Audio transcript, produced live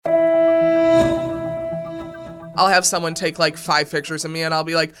I'll have someone take like 5 pictures of me and I'll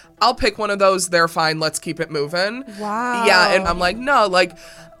be like, I'll pick one of those. They're fine. Let's keep it moving. Wow. Yeah. And I'm like, no, like,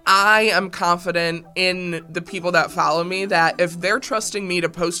 I am confident in the people that follow me that if they're trusting me to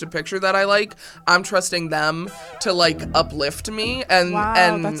post a picture that I like, I'm trusting them to like uplift me. And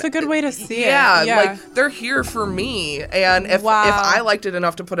Wow, that's a good way to see it. Yeah, Yeah. like they're here for me. And if I liked it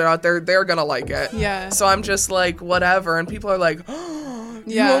enough to put it out there, they're gonna like it. Yeah. So I'm just like, whatever. And people are like, oh,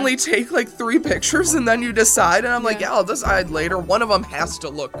 you only take like 3 pictures and then you decide. And I'm like, yeah, I'll decide later. One of them has to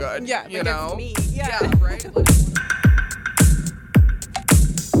look good. Yeah, you like know? it's me. Yeah, right?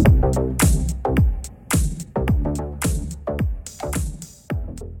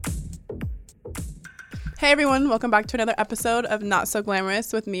 Hey everyone, welcome back to another episode of Not So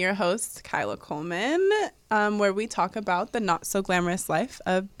Glamorous with me, your host, Kyla Coleman, where we talk about the not so glamorous life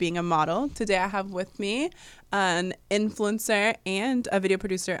of being a model. Today I have with me an influencer and a video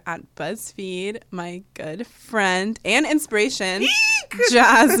producer at BuzzFeed, my good friend and inspiration,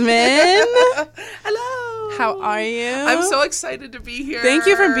 Jasmine. Hello. How are you? I'm so excited to be here. Thank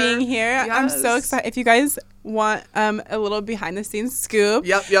you for being here. Yes. I'm so excited. If you guys want a little behind the scenes scoop,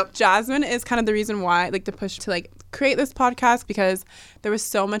 Yep. Jasmine is kind of the reason why I like to push to like create this podcast, because there was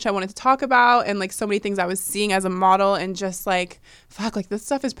so much I wanted to talk about and like so many things I was seeing as a model and just like, fuck, like this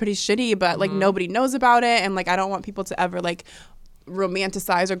stuff is pretty shitty, but like nobody knows about it, and like I don't want people to ever like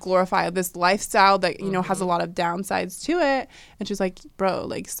romanticize or glorify this lifestyle that, you know, has a lot of downsides to it. And she's like, bro,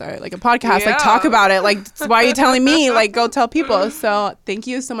 like start like a podcast, like talk about it. Like, why are you telling me? Like, go tell people. So thank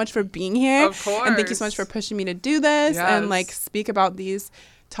you so much for being here. Of course. And thank you so much for pushing me to do this and like speak about these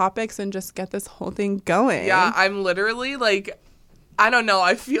topics and just get this whole thing going. Yeah, I'm literally like, I don't know.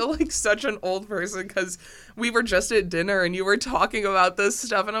 I feel like such an old person because we were just at dinner and you were talking about this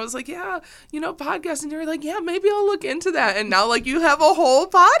stuff. And I was like, yeah, you know, podcast. And you were like, yeah, maybe I'll look into that. And now, like, you have a whole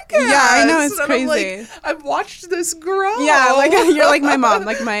podcast. Yeah, I know. It's and crazy. I'm like, I've watched this grow. Yeah, like you're like my mom,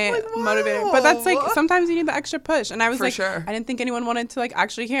 like my Like, wow. motivator. But that's like, sometimes you need the extra push. And I was For like, sure. I didn't think anyone wanted to like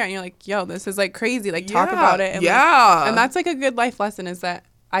actually hear it. And you're like, yo, this is like crazy. Like talk Yeah. about it. And, Yeah. like, and that's like a good life lesson, is that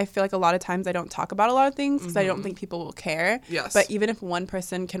I feel like a lot of times I don't talk about a lot of things because I don't think people will care. Yes. But even if one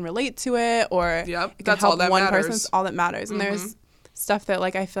person can relate to it or it can That's help all that one matters. person, it's all that matters. And there's stuff that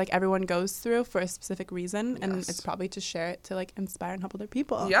like I feel like everyone goes through for a specific reason, and it's probably to share it to like inspire and help other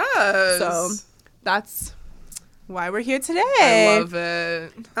people. Yes. So that's why we're here today. I love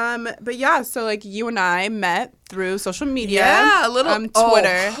it. But yeah, so like you and I met through social media. Yeah, a little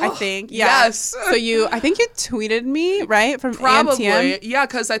Twitter, I think. Yeah. Yes. So I think you tweeted me, right? From Probably. AMTM. Yeah,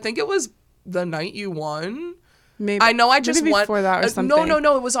 because I think it was the night you won. Maybe I know I just maybe went before that or something.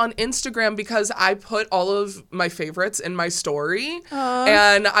 No, it was on Instagram because I put all of my favorites in my story.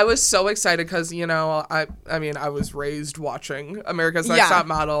 And I was so excited because, you know, I mean, I was raised watching America's Next Top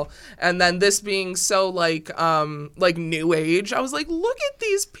Model, and then this being so like new age, I was like, look at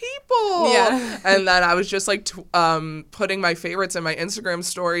these people. Yeah. And then I was just like putting my favorites in my Instagram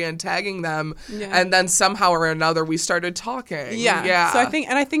story and tagging them. Yeah. And then somehow or another we started talking. Yeah. So I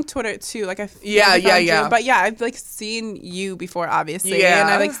think Twitter too. Like I found Yeah. you. But yeah, I've like seen you before, obviously. Yeah. And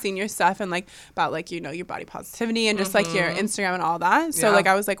I've like seen your stuff and like about like, you know, your body positivity and just like your Instagram and all that. So like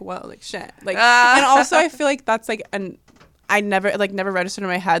I was like, whoa, like shit. Like and also I feel like that's like I never registered in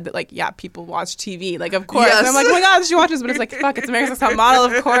my head that like, yeah, people watch TV, like of course. Yes. And I'm like, oh my god, she watches, but it's like, fuck, it's America's Next Top Model,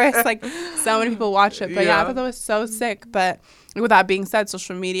 of course. Like so many people watch it. But yeah, I thought that was so sick. But with that being said,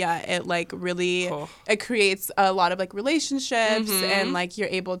 social media, it like really it creates a lot of like relationships and like you're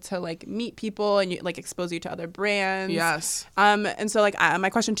able to like meet people and you like expose you to other brands. Yes. And so like my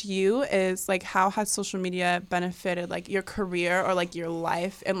question to you is like, how has social media benefited like your career or like your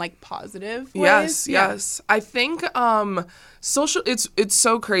life in like positive ways? Yes. I think social it's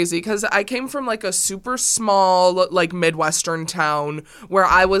so crazy because I came from like a super small like Midwestern town where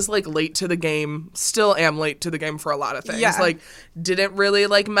I was like late to the game, still am late to the game for a lot of things. Like didn't really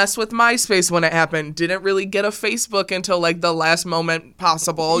like mess with MySpace when it happened, didn't really get a Facebook until like the last moment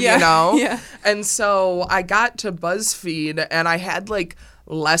possible, you know? And so I got to BuzzFeed and I had like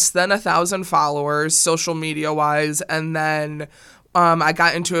less than 1,000 followers social media wise, and then I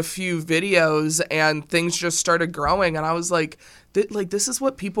got into a few videos and things just started growing, and I was like, this is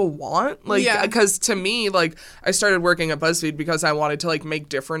what people want? Like, because to me, like, I started working at BuzzFeed because I wanted to, like, make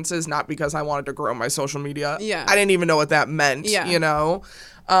differences, not because I wanted to grow my social media. Yeah. I didn't even know what that meant, you know?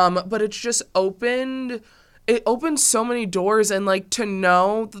 But it's just opened so many doors, and, like, to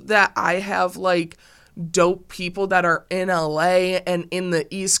know that I have, like, dope people that are in LA and in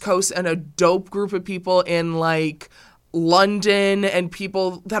the East Coast and a dope group of people in, like, London and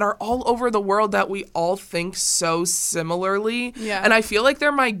people that are all over the world that we all think so similarly. Yeah. And I feel like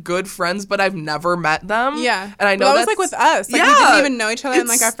they're my good friends, but I've never met them. Yeah. And I know that that's was like with us. Like we didn't even know each other in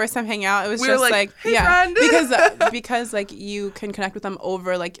like our first time hanging out. It was we were just like hey, friend. because like you can connect with them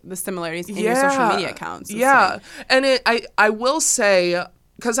over like the similarities in your social media accounts. It's like, and I will say,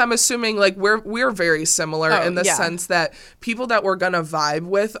 because I'm assuming like we're very similar in the sense that people that we're gonna vibe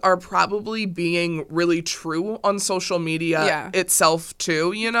with are probably being really true on social media itself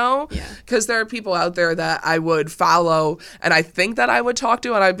too, you know? Because there are people out there that I would follow and I think that I would talk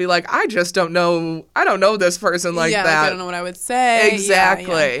to and I'd be like, I don't know this person like that. Like, I don't know what I would say.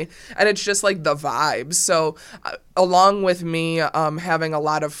 Exactly. And it's just like the vibes. So along with me having a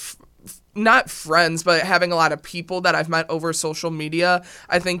lot of not friends, but having a lot of people that I've met over social media,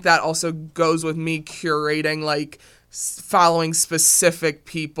 I think that also goes with me curating, like, following specific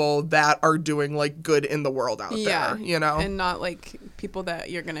people that are doing, like, good in the world out there, you know? And not, like, people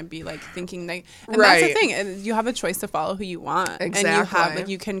that you're going to be, like, thinking they... And that's the thing. You have a choice to follow who you want. Exactly. And you have, like,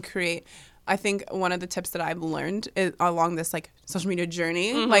 you can create... I think one of the tips that I've learned is along this like social media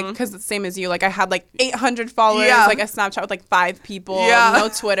journey, like because the same as you, like I had like 800 followers, like a Snapchat with like 5 people, no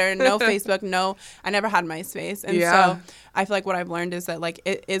Twitter, no Facebook, I never had MySpace, and so I feel like what I've learned is that like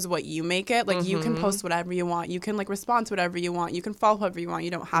it is what you make it. Like you can post whatever you want, you can like respond to whatever you want, you can follow whoever you want.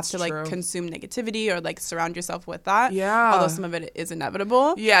 You don't have to like consume negativity or like surround yourself with that. Although some of it is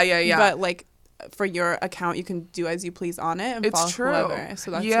inevitable. But like, for your account, you can do as you please on it and follow whoever.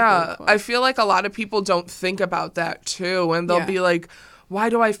 So that's really cool. I feel like a lot of people don't think about that too, and they'll be like, why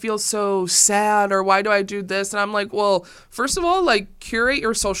do I feel so sad, or why do I do this? And I'm like, well, first of all, like, curate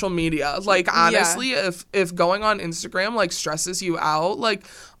your social media. Like, honestly, if going on Instagram like stresses you out, like,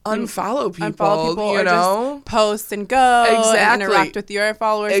 unfollow people, you know? Just post and go and interact with your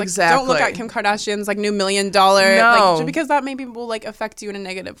followers. Like, don't look at Kim Kardashian's like new $1 million. Like, because that maybe will like affect you in a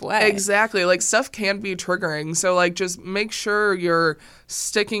negative way. Exactly. Like, stuff can be triggering. So like, just make sure you're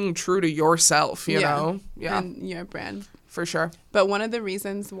sticking true to yourself, you know? And your brand. For sure. But one of the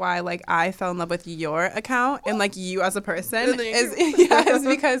reasons why like I fell in love with your account and like you as a person is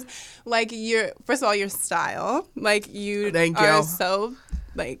because like first of all, your style, like you are so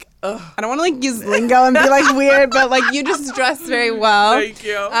like, I don't want to like use lingo and be like weird, but like you just dress very well. Thank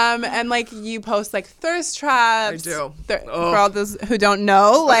you. And like you post like thirst traps. I do. For all those who don't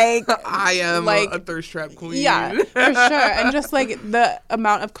know, like I am like a thirst trap queen. Yeah, for sure. And just like the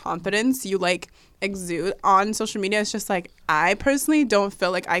amount of confidence you like exude on social media is just like, I personally don't feel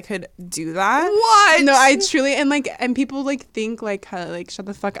like I could do that. What? No, I truly, and people like think like shut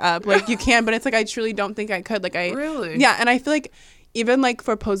the fuck up, like you can, but it's like I truly don't think I could. Like really, and I feel like even like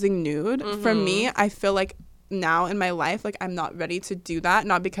for posing nude, for me, I feel like now in my life, like I'm not ready to do that.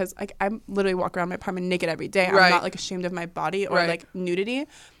 Not because like I literally walk around my apartment naked every day. I'm not like ashamed of my body or like nudity.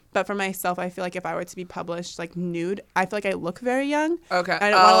 But for myself, I feel like if I were to be published like nude, I feel like I look very young. Okay. I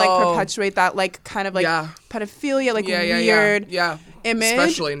don't want to like perpetuate that like kind of like pedophilia, like weird image.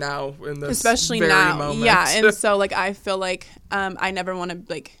 Especially now in this very moment. Yeah. And so like I feel like I never want to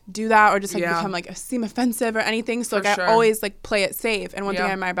like do that or just like become like seem offensive or anything. So like I always like play it safe. And one thing I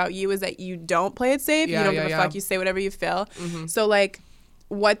admire about you is that you don't play it safe. You don't give a fuck. You say whatever you feel. So like,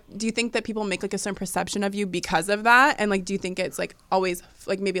 what do you think that people make like a certain perception of you because of that? And like, do you think it's like always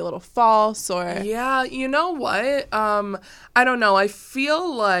like maybe a little false or? Yeah, you know what? I don't know. I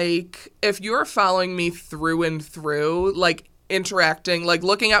feel like if you're following me through and through, like interacting, like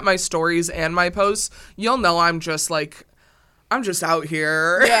looking at my stories and my posts, you'll know I'm just out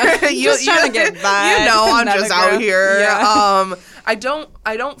here. Yeah, just trying to get by. You know, I'm just out here. Yeah. I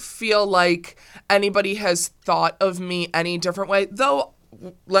don't feel like anybody has thought of me any different way, though.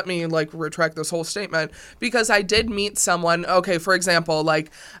 Let me like retract this whole statement, because I did meet someone. Okay, for example,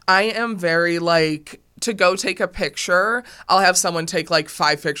 like I am very like, to go take a picture, I'll have someone take like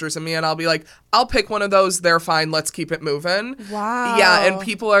 5 pictures of me and I'll be like, I'll pick one of those. They're fine. Let's keep it moving. Wow. Yeah. And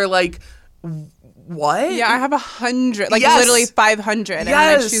people are like, what? Yeah, I have 100, like literally 500. And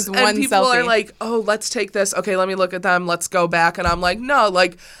I choose one and people selfie. are like, oh, let's take this. Okay, let me look at them. Let's go back. And I'm like, no,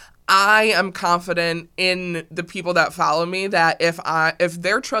 like, I am confident in the people that follow me that if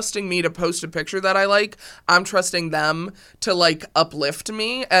they're trusting me to post a picture that I like, I'm trusting them to like uplift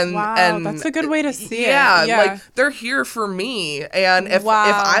me and that's a good way to see it. Yeah, like they're here for me, and if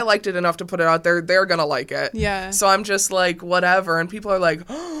I liked it enough to put it out there, they're gonna like it. Yeah. So I'm just like whatever, and people are like,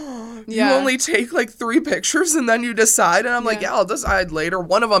 oh, you only take like 3 pictures and then you decide, and I'm like, yeah, I'll decide later.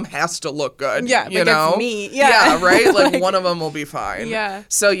 One of them has to look good. Yeah, you know, it's me. Yeah, right. Like one of them will be fine. Yeah.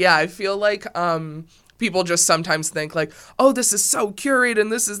 So yeah. I feel like people just sometimes think like, oh, this is so curated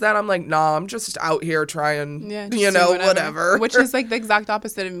and this is that. I'm like, nah, I'm just out here trying, whatever. Which is like the exact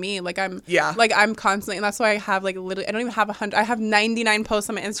opposite of me. Like I'm constantly, and that's why I have like literally, I don't even have 100. I have 99 posts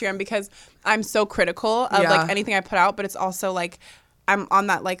on my Instagram because I'm so critical of like anything I put out, but it's also like I'm on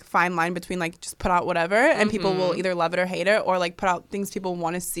that like fine line between like just put out whatever and people will either love it or hate it, or like put out things people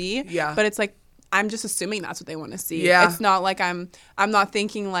want to see. Yeah. But it's like I'm just assuming that's what they want to see. Yeah. It's not like I'm not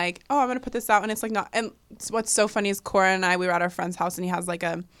thinking like, oh, I'm gonna put this out, and it's like not. And what's so funny is Cora and I, we were at our friend's house and he has like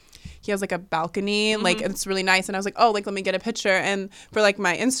a balcony, like it's really nice, and I was like, oh, like let me get a picture and for like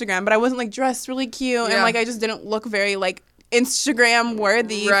my Instagram, but I wasn't like dressed really cute and like I just didn't look very like Instagram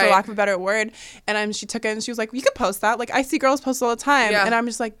worthy, for lack of a better word. And she took it and she was like, you can post that. Like I see girls post all the time. And I'm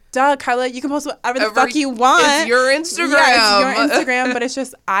just like, duh, Kyla, you can post whatever the fuck you want. It's your Instagram. Yeah, it's your Instagram. But it's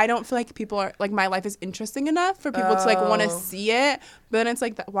just, I don't feel like people are like, my life is interesting enough for people to like want to see it. But then it's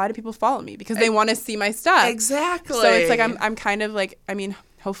like, why do people follow me? Because they want to see my stuff. Exactly. So it's like I'm kind of like, I mean,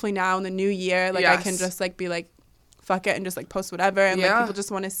 hopefully now in the new year, like I can just like be like, fuck it and just like post whatever, and like people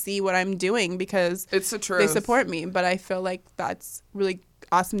just want to see what I'm doing because it's the truth. They support me. But I feel like that's really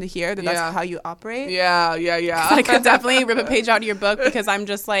awesome to hear that that's how you operate. Yeah. I could definitely rip a page out of your book because I'm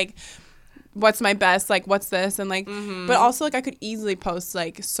just like, what's my best, like what's this, and like but also like I could easily post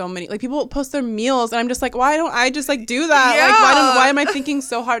like so many, like people post their meals and I'm just like, why don't I just like do that? Like why am I thinking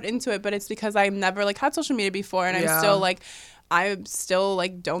so hard into it? But it's because I've never like had social media before, and I still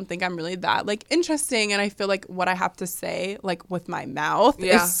like don't think I'm really that like interesting, and I feel like what I have to say like with my mouth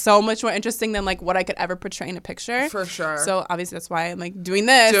is so much more interesting than like what I could ever portray in a picture. For sure. So obviously that's why I'm like doing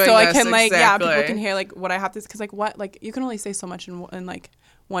this so I can like people can hear like what I have to, because like what, like you can only say so much in like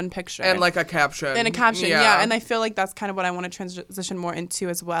one picture and like a caption and I feel like that's kind of what I want to transition more into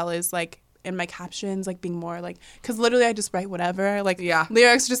as well, is like in my captions, like being more like, because literally I just write whatever, like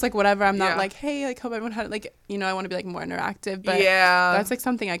lyrics, just like whatever. I'm not like, hey, like hope everyone had like, I want to be like more interactive, but that's like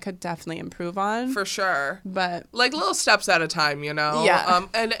something I could definitely improve on for sure. But like little steps at a time,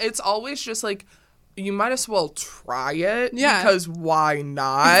 and it's always just like, you might as well try it because why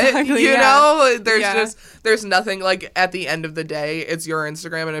not? Exactly, there's nothing, like at the end of the day it's your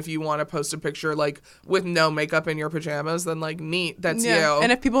Instagram, and if you want to post a picture like with no makeup in your pajamas, then like neat, that's you.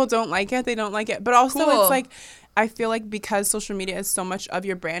 And if people don't like it, they don't like it. But also it's like, I feel like because social media is so much of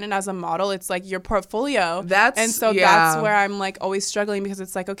your brand, and as a model, it's like your portfolio. That's where I'm like always struggling, because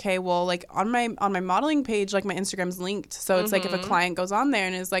it's like, okay, well, like on my modeling page, like my Instagram's linked. So it's like if a client goes on there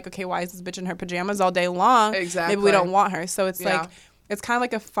and is like, okay, why is this bitch in her pajamas all day long? Exactly. Maybe we don't want her. So it's like, it's kind of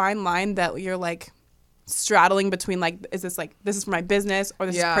like a fine line that you're like straddling between like, is this like, this is for my business or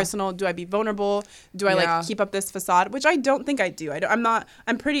this is personal? Do I be vulnerable? Do I like keep up this facade? Which I don't think I do.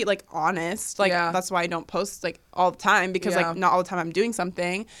 I'm pretty like honest. Like that's why I don't post like all the time, because like not all the time I'm doing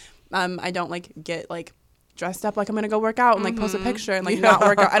something. I don't like get like dressed up like I'm gonna go work out and like post a picture and like not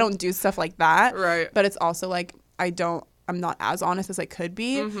work out. I don't do stuff like that. Right. But it's also like I'm not as honest as I could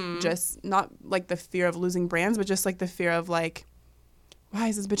be. Just not like the fear of losing brands, but just like the fear of like, why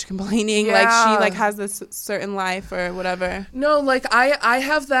is this bitch complaining? Like she like has this certain life or whatever. No, like I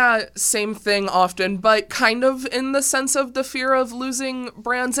have that same thing often, but kind of in the sense of the fear of losing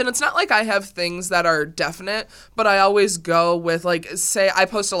brands. And it's not like I have things that are definite, but I always go with like, say I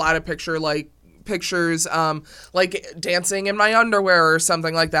post a lot of pictures like dancing in my underwear or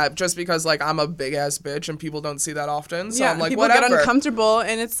something like that, just because like I'm a big ass bitch and people don't see that often, so I'm like, people whatever. Get uncomfortable,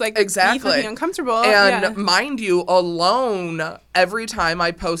 and it's like exactly uncomfortable. And mind you, alone, every time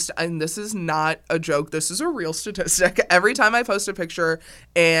I post, and this is not a joke, this is a real statistic, every time I post a picture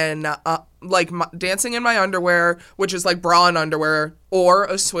and like dancing in my underwear, which is like bra and underwear, or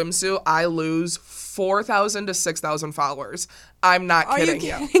a swimsuit, I lose 4,000 to 6,000 followers. I'm not kidding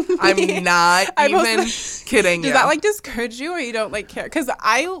you. I'm not even kidding you. Does that like discourage you, or you don't like care? Because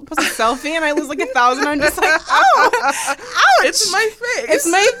I post a selfie and I lose like 1,000. I'm just like, ouch! It's my face. It's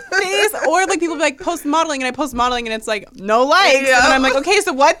my face. Or like people be like post modeling, and I post modeling and it's like no likes, and I'm like, okay,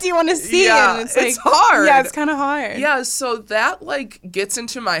 so what do you want to see? And it's like, hard. Yeah, it's kind of hard. Yeah, so that like gets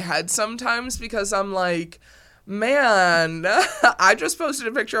into my head sometimes, because I'm like, man, I just posted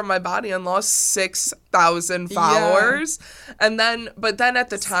a picture of my body and lost 6,000 followers. And then, but then at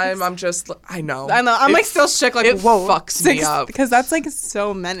the time, I'm just, I know. I'm like still shook, like, whoa. Fucks me up. Because that's like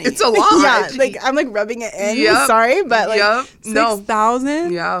so many. It's a lot. Yeah, like I'm like rubbing it in. Sorry, but like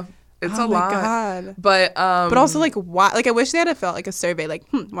 6,000? Yeah. It's a lot. Oh my God. But also like why? Like I wish they had felt like a survey. Like,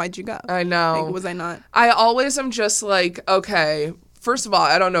 why'd you go? I know. Like, was I not? I always am just like, okay. First of all,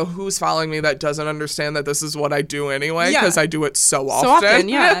 I don't know who's following me that doesn't understand that this is what I do anyway, because I do it so often. So often,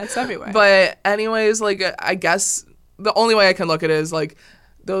 yeah, it's everywhere. But anyways, like I guess the only way I can look at it is like,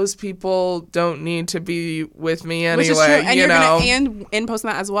 those people don't need to be with me anyway. Which is true. And you you're know? and in posting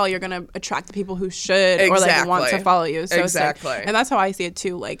that as well, you're gonna attract the people who should or like Exactly. want to follow you. So Exactly. and that's how I see it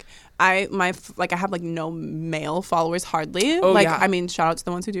too. Like I have like no male followers hardly. Oh, like yeah. I mean, shout out to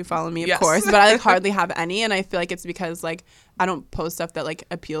the ones who do follow me, of Yes. course. But I like hardly have any, and I feel like it's because like I don't post stuff that like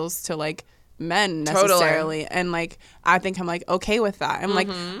appeals to like men necessarily, and like I think I'm like okay with that. And like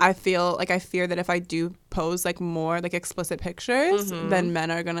I feel like I fear that if I do pose like more like explicit pictures, then men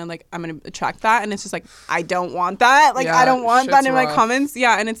are gonna like I'm gonna attract that, and it's just like I don't want that. Like Yeah, I don't want that shit's in my rough. comments.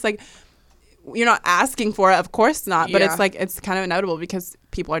 Yeah, and it's like you're not asking for it, of course not, but Yeah. it's like it's kind of inevitable because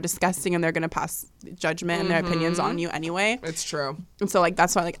people are disgusting and they're gonna pass judgment and their opinions on you anyway. It's true. And so like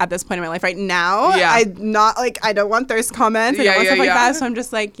that's why like at this point in my life right now, Yeah. I don't want thirst comments, I don't Yeah, want yeah, stuff like yeah. that. So I'm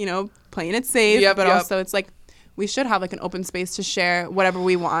just like, you know, playing it safe, Yep, but yep. also it's like we should have like an open space to share whatever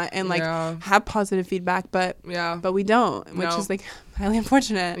we want and like Yeah. have positive feedback, but Yeah. but we don't, which No. is like highly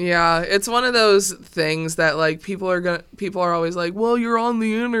unfortunate. Yeah, it's one of those things that like people are always like, well, you're on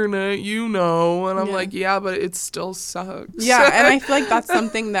the internet, you know, and I'm Yeah. like, yeah, but it still sucks. Yeah, and I feel like that's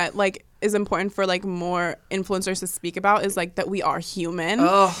something that like is important for like more influencers to speak about is like that we are human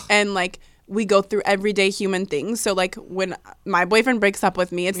Ugh. and like we go through everyday human things. So like when my boyfriend breaks up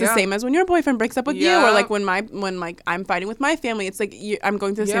with me, it's the Yeah. same as when your boyfriend breaks up with you, Yeah. or like when like I'm fighting with my family. It's like I'm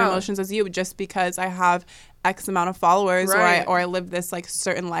going through the same Yeah. emotions as you. Just because I have X amount of followers Right. or I live this like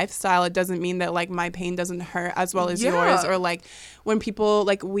certain lifestyle, it doesn't mean that like my pain doesn't hurt as well as Yeah. yours. Or like when people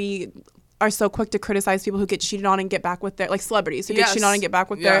like we are so quick to criticize people who get cheated on and get back with their like celebrities who get Yes. cheated on and get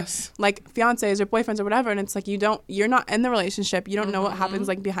back with Yes. their like fiancés or boyfriends or whatever, and it's like you're not in the relationship, you don't know what happens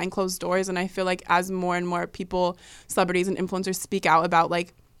like behind closed doors. And I feel like as more and more people, celebrities and influencers speak out about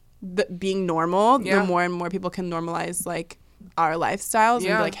like being normal, Yeah. the more and more people can normalize like our lifestyles and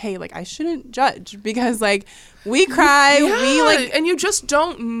Yeah. be like, hey, like I shouldn't judge because like we cry, we Yeah, like and you just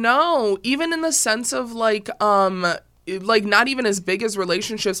don't know, even in the sense of like not even as big as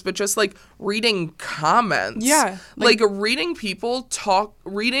relationships, but just like reading comments. Yeah, like reading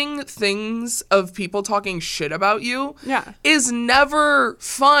things of people talking shit about you. Yeah. is never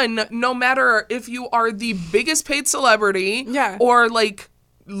fun, no matter if you are the biggest paid celebrity. Yeah. or like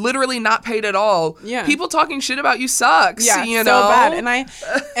literally not paid at all. Yeah. People talking shit about you sucks. Yeah, you so know? bad.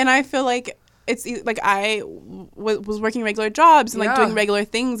 And I feel like it's like I was working regular jobs and like Yeah. doing regular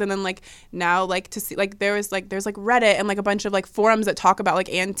things, and then like now like to see like there's like Reddit and like a bunch of like forums that talk about like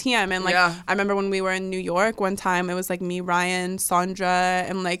ANTM, and like Yeah. I remember when we were in New York one time, it was like me, Ryan, Sandra,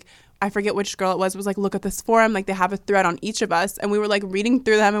 and like I forget which girl it was like, look at this forum, like they have a thread on each of us, and we were like reading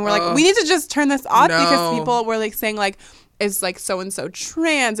through them and we're like, we need to just turn this off because No. people were like saying like, is like so and so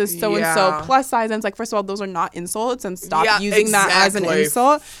trans, is so and Yeah. so plus size, and it's like, first of all, those are not insults, and stop Yeah, using that as an exactly.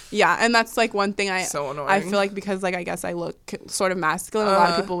 insult. Yeah, and that's like one thing So annoying. I feel like because like I guess I look sort of masculine, a lot of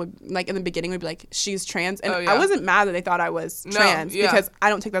Uh-huh. people would like in the beginning would be like, she's trans, and Oh, yeah. I wasn't mad that they thought I was No, trans yeah. because I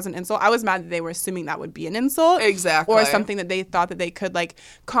don't take that as an insult. I was mad that they were assuming that would be an insult, Exactly. or something that they thought that they could like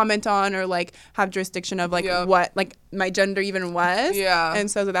comment on or like have jurisdiction of like Yep. what like my gender even was. Yeah.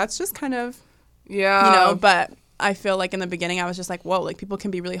 and so that's just kind of Yeah. you know, but I feel like in the beginning I was just like, whoa, like people can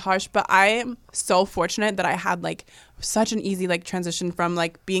be really harsh, but I'm so fortunate that I had like such an easy like transition from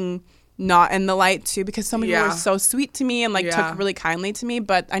like being not in the light to, because so many people Yeah. were so sweet to me and like Yeah. took really kindly to me,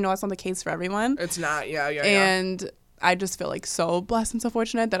 but I know that's not the case for everyone. It's not. Yeah. And I just feel like so blessed and so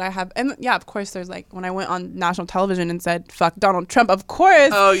fortunate that I have, and yeah, of course there's like when I went on national television and said fuck Donald Trump, of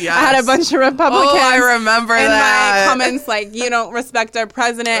course. Oh, yes. I had a bunch of Republicans. Oh, I remember in that. my comments like, you don't respect our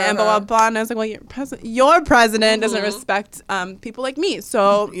president and blah blah blah, and I was like, well, your president doesn't respect people like me,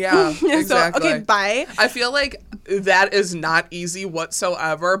 so Yeah, exactly. So okay, bye. I feel like that is not easy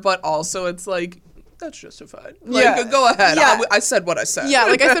whatsoever, but also it's like, that's justified. Like, Yeah. go ahead. Yeah. I said what I said. Yeah,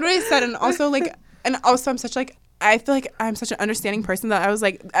 like I said what I said, and also like, and also I'm such like, I feel like I'm such an understanding person that I was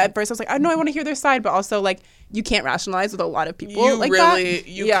like, at first I was like, I know I want to hear their side, but also like, you can't rationalize with a lot of people You like really, that.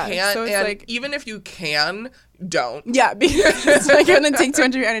 you Yeah, can't. so it's and like, even if you can, don't. yeah, because it's like gonna take too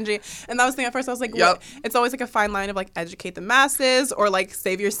much of your energy. And that was the thing at first. I was like, Yep. what? It's always like a fine line of like educate the masses or like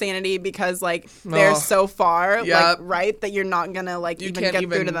save your sanity, because like they're Ugh. so far Yep. like right that you're not gonna like You even can't get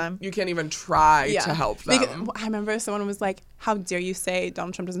even through to them. You can't even try to help them. Because, I remember someone was like, how dare you say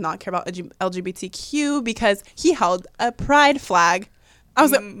Donald Trump does not care about LGBTQ because he held a pride flag. I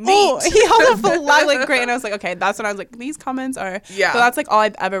was like, oh, Neat. he held a flag, like, great. And I was like, okay, that's when I was like, these comments are, Yeah. So that's like all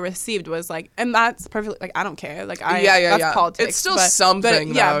I've ever received was like, and that's perfectly, like, I don't care. Like, Yeah, that's politics. It's still but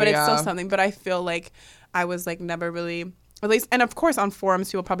something, yeah, though, but it's yeah. still something. But I feel like I was like never really at least, and of course on forums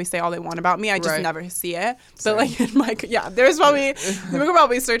people probably say all they want about me. I just Right. never see it. But like in my there's probably we could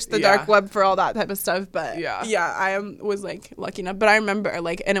probably search the dark web for all that type of stuff. But I was like lucky enough. But I remember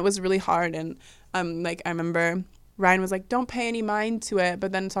like, and it was really hard. And like I remember Ryan was like, don't pay any mind to it.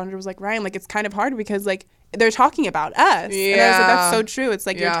 But then Sandra was like, Ryan, like it's kind of hard because like they're talking about us. Yeah. And I was like, that's so true. It's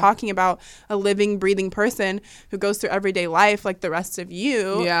like you're talking about a living, breathing person who goes through everyday life like the rest of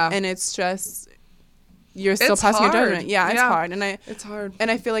you. Yeah. And it's just, you're still passing your judgment. Yeah, it's hard. And it's hard. And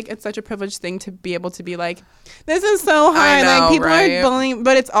I feel like it's such a privileged thing to be able to be like, this is so hard. I know, like people are bullying,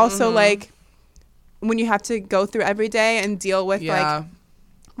 but it's also like when you have to go through every day and deal with like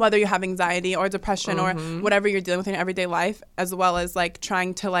whether you have anxiety or depression or whatever you're dealing with in your everyday life, as well as like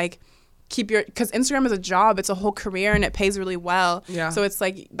trying to like keep your, because Instagram is a job, it's a whole career and it pays really well. Yeah. So it's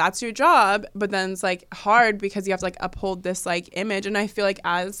like that's your job, but then it's like hard because you have to like uphold this like image. And I feel like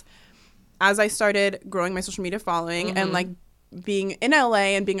as I started growing my social media following and like being in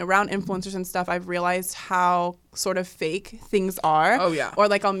LA and being around influencers and stuff, I've realized how sort of fake things are. Oh yeah. Or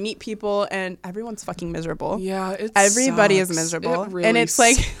like I'll meet people and everyone's fucking miserable. Yeah, everybody is miserable. It really and it's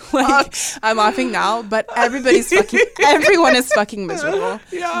like I'm laughing now, but everyone is fucking miserable.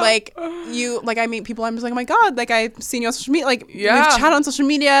 Yeah. Like I meet people, I'm just like, oh my God, like I've seen you on social media, like we've chatted on social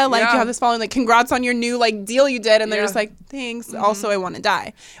media, like you have this following, like congrats on your new like deal you did, and they're just like, thanks. Also I want to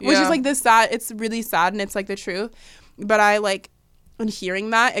die. Which is like this sad, it's really sad and it's like the truth. But I like, in hearing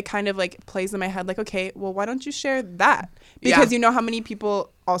that, it kind of like plays in my head like, okay, well, why don't you share that? Because you know how many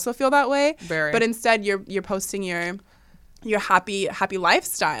people also feel that way. Very. But instead you're posting your happy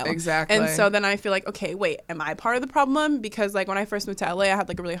lifestyle. Exactly. And so then I feel like, okay, wait, am I part of the problem? Because like when I first moved to LA, I had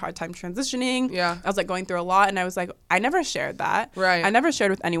like a really hard time transitioning. Yeah. I was like going through a lot, and I was like, I never shared that. Right. I never shared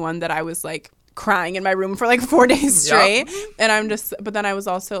with anyone that I was like crying in my room for like 4 days straight. And but then I was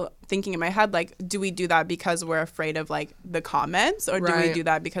also thinking in my head, like, do we do that because we're afraid of like the comments, or do we do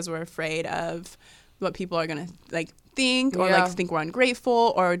that because we're afraid of what people are gonna like think, or like think we're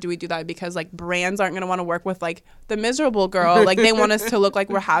ungrateful, or do we do that because like brands aren't gonna want to work with like the miserable girl, like they want us to look like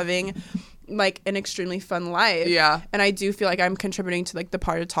we're having like an extremely fun life. Yeah. And I do feel like I'm contributing to like the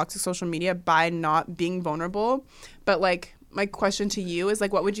part of toxic social media by not being vulnerable. But like my question to you is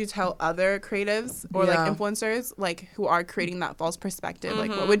like, what would you tell other creatives or like influencers like who are creating that false perspective?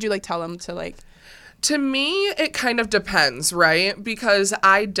 Like what would you like tell them to like? To me, it kind of depends, right? Because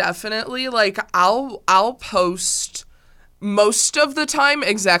I definitely like I'll post most of the time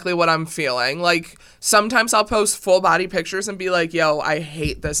exactly what I'm feeling. Like sometimes I'll post full body pictures and be like, yo, I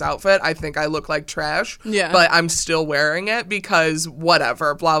hate this outfit. I think I look like trash. Yeah. But I'm still wearing it because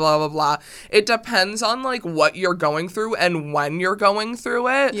whatever, blah, blah, blah, blah. It depends on like what you're going through and when you're going through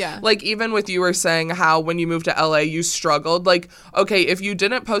it. Yeah. Like even with you were saying how when you moved to LA, you struggled. Like, okay, if you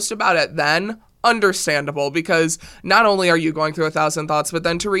didn't post about it then, understandable, because not only are you going through 1,000 thoughts, but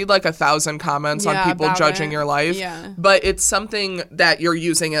then to read like 1,000 comments on people judging your life. Yeah. But it's something that you're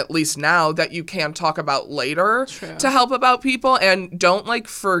using at least now that you can talk about later to help about people, and don't like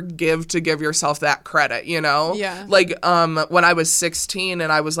forgive to give yourself that credit, you know? Yeah. Like when I was 16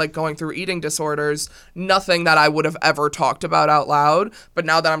 and I was like going through eating disorders, nothing that I would have ever talked about out loud. But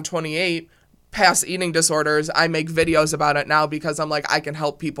now that I'm 28, past eating disorders, I make videos about it now because I'm like, I can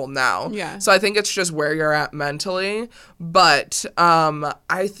help people now. Yeah. So I think it's just where you're at mentally. But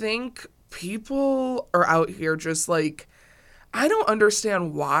I think people are out here just like, I don't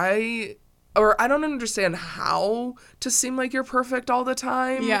understand why, or I don't understand how to seem like you're perfect all the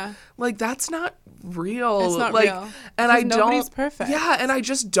time. Yeah. Like that's not real. It's not like, real. And I don't. Nobody's perfect. Yeah, and I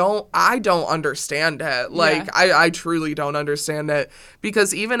just don't. I don't understand it. Like I truly don't understand it,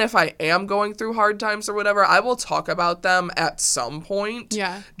 because even if I am going through hard times or whatever, I will talk about them at some point.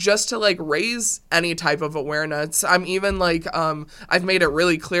 Yeah. Just to like raise any type of awareness. I'm even like I've made it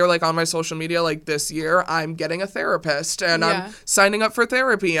really clear like on my social media, like this year I'm getting a therapist and I'm signing up for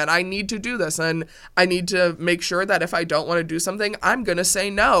therapy, and I need to do this, and I need to make sure that if I don't want to do something, I'm gonna say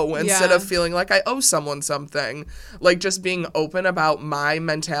no instead of feeling like I owe someone something. Like just being open about my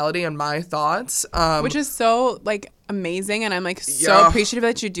mentality and my thoughts, which is so like amazing, and I'm like so appreciative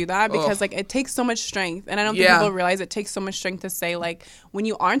that you do that, because like it takes so much strength, and I don't think people realize it takes so much strength to say like when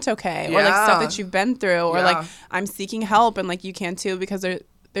you aren't okay, or like stuff that you've been through, or like I'm seeking help, and like you can too, because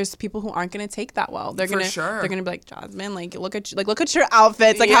there's people who aren't going to take that well. They're going to be like, Jasmine, like look at your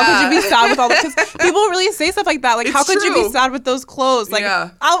outfits. Like how could you be sad with all this? Because people really say stuff like that. Like how could you be sad with those clothes? Like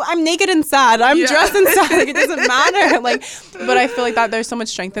I'm naked and sad. I'm dressed and sad. Like it doesn't matter. Like, but I feel like that there's so much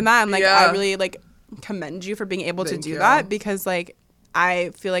strength in that, and like I really like commend you for being able to do that, because like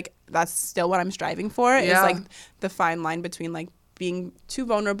I feel like that's still what I'm striving for, is like the fine line between like being too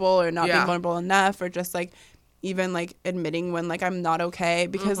vulnerable or not being vulnerable enough, or just like even like admitting when like I'm not okay,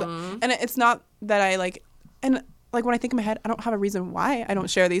 because and it's not that I like, and like when I think in my head, I don't have a reason why I don't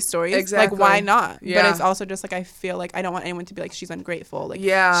share these stories. Exactly. Like, why not? Yeah. But it's also just like I feel like I don't want anyone to be like, she's ungrateful. Like,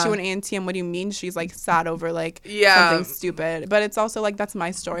 Yeah. she went ANTM. What do you mean she's like sad over like Yeah. something stupid? But it's also like, that's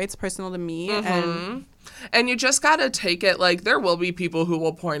my story. It's personal to me. And you just gotta take it, like, there will be people who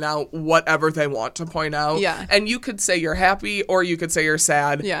will point out whatever they want to point out. Yeah. And you could say you're happy or you could say you're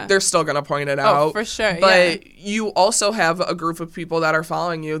sad. Yeah. They're still gonna point it out. for sure, But you also have a group of people that are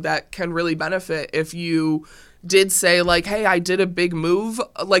following you that can really benefit if you did say, like, hey, I did a big move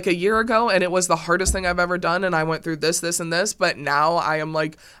like a year ago and it was the hardest thing I've ever done and I went through this, this, and this, but now I am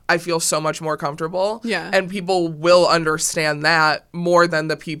like, I feel so much more comfortable. Yeah. And people will understand that more than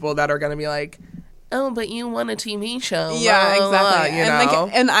the people that are gonna be like, oh, but you won a TV show. Yeah, blah, blah, blah, exactly. you know?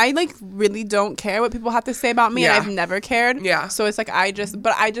 And I like really don't care what people have to say about me. Yeah. And I've never cared. Yeah. So it's like I just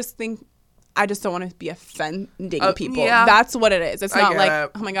think I just don't want to be offending people. yeah. That's what it is. It's I not get like,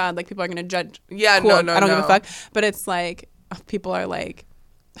 it. oh my God, like people are gonna judge. Yeah, Cool, no, I don't give a no. fuck. But it's like people are like,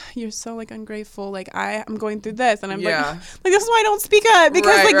 you're so like ungrateful. Like I'm going through this, and I'm Yeah. like this is why I don't speak up, because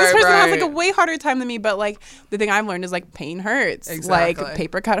Right, like this right, person has like right. a way harder time than me. But like the thing I've learned is like pain hurts. Exactly. Like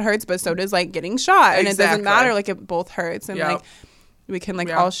paper cut hurts, but so does like getting shot, and it doesn't Exactly. matter. Like it both hurts, and Yep. like we can like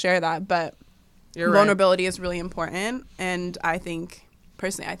Yeah. all share that. But You're right. vulnerability is really important, and I think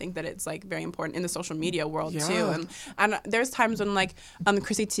that it's like very important in the social media world too. Yeah. And there's times when like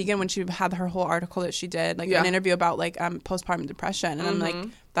Chrissy Teigen, when she had her whole article that she did, like Yeah. an interview about like postpartum depression, and I'm like,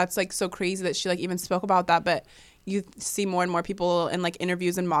 that's like so crazy that she like even spoke about that. But you see more and more people in like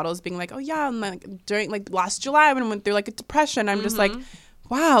interviews and models being like, oh yeah, and like during like last July when I went through like a depression, I'm just like,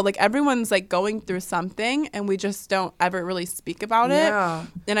 wow, like everyone's like going through something and we just don't ever really speak about Yeah. it.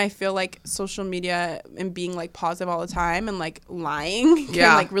 And I feel like social media and being like positive all the time and like lying can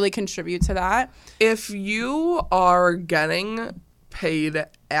Yeah. like really contribute to that. If you are getting paid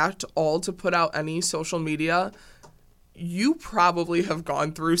at all to put out any social media, you probably have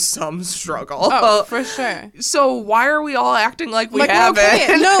gone through some struggle. Oh, for sure. So why are we all acting like we Like, haven't?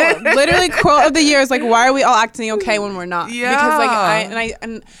 okay. No, literally quote of the year is like, why are we all acting okay when we're not? Yeah. Because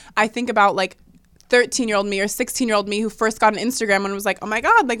like I think about like 13-year-old me or 16-year-old me who first got an Instagram and was like, oh my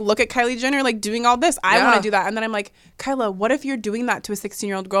God, like look at Kylie Jenner like doing all this. I want Yeah. to do that. And then I'm like, Kyla, what if you're doing that to a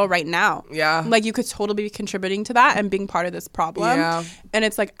 16-year-old girl right now? Yeah. Like you could totally be contributing to that and being part of this problem. Yeah. And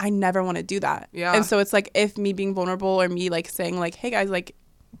it's like, I never want to do that. Yeah. And so it's like, if me being vulnerable or me like saying like, hey guys, like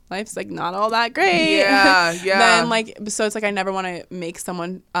life's like not all that great. Yeah, yeah. Then like, so it's like, I never want to make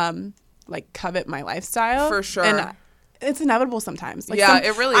someone like covet my lifestyle. For sure. And it's inevitable sometimes. Like Yeah,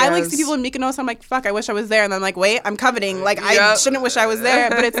 it really I like is. see people in Mykonos. I'm like, fuck, I wish I was there. And then I'm like, wait, I'm coveting. Like I Yep. shouldn't wish I was there.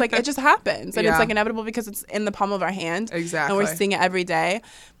 But it's like, it just happens. And Yeah. it's like inevitable because it's in the palm of our hand. Exactly. And we're seeing it every day.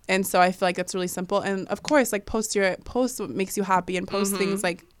 And so I feel like that's really simple. And of course, like post what makes you happy and post things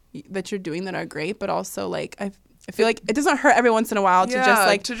like that you're doing that are great. But also like, I feel like it doesn't hurt every once in a while to just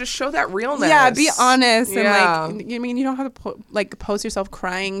like, to just show that realness. yeah, be honest. Yeah. And like, I mean, you don't have to post yourself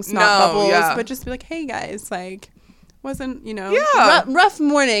crying, snot No, bubbles, yeah. but just be like, hey guys, like, wasn't, Yeah. rough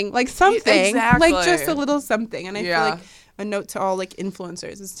morning, like something, Exactly. like just a little something. And I Yeah. feel like a note to all like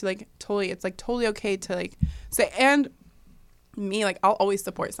influencers is to like it's like totally okay to like say, and me, like I'll always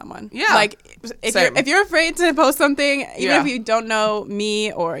support someone. Yeah. Like Same. if you're afraid to post something, even Yeah. if you don't know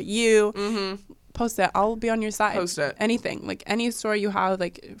me or you, post it. I'll be on your side. Post it. Anything, like any story you have,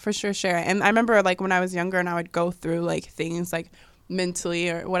 like for sure share it. And I remember like when I was younger and I would go through like things like mentally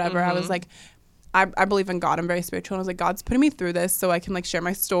or whatever, I was like, I believe in God. I'm very spiritual. And I was like, God's putting me through this so I can like share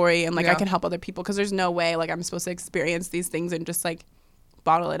my story and like I Yeah. can help other people, because there's no way like I'm supposed to experience these things and just like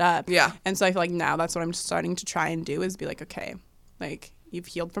bottle it up. Yeah. And so I feel like now that's what I'm starting to try and do, is be like, okay, like you've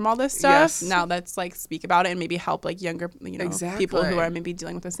healed from all this stuff. Yes. Now let's like speak about it and maybe help like younger, people Exactly. who are maybe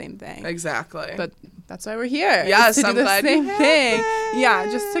dealing with the same thing. Exactly. But that's why we're here. Yes, is to I'm do the glad same you thing. have Yeah,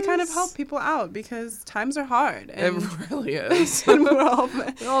 just to kind of this. help people out, because times are hard. It And, really is. and we're all,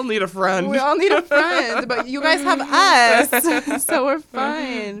 We all need a friend. we all need a friend, but you guys have us, so we're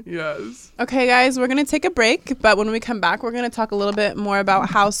fine. Yes. Okay, guys, we're going to take a break, but when we come back, we're going to talk a little bit more about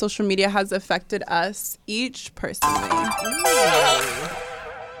how social media has affected us each personally.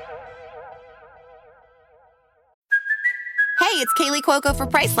 Hey, it's Kaylee Cuoco for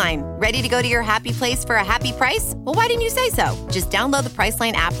Priceline. Ready to go to your happy place for a happy price? Well, why didn't you say so? Just download the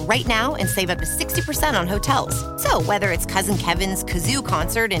Priceline app right now and save up to 60% on hotels. So whether it's Cousin Kevin's Kazoo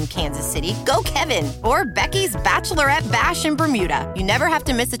Concert in Kansas City, go Kevin, or Becky's Bachelorette Bash in Bermuda, you never have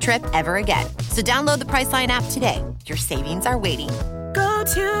to miss a trip ever again. So download the Priceline app today. Your savings are waiting. Go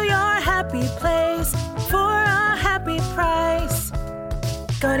to your happy place for a happy price.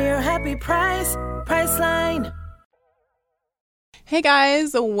 Go to your happy price, Priceline. Hey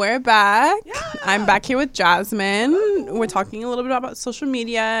guys, we're back. I'm back here with Jasmine. We're talking a little bit about social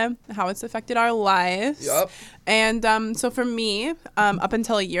media, how it's affected our lives. Yep. And so for me, up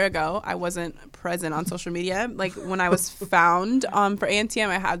until a year ago, I wasn't present on social media. Like when I was found for ANTM,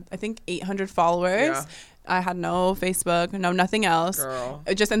 I had, I think, 800 followers. Yeah. I had no Facebook, nothing else. Girl.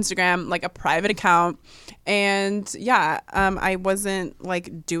 Just Instagram, like a private account. And yeah, I wasn't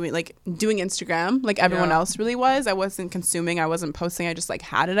like doing Instagram like everyone else really was. I wasn't consuming, I wasn't posting. I just like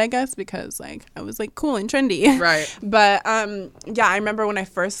had it, I guess, because like I was like cool and trendy. Right. But yeah, I remember when I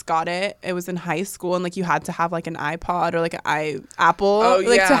first got it, it was in high school, and like you had to have like an iPod or like an Apple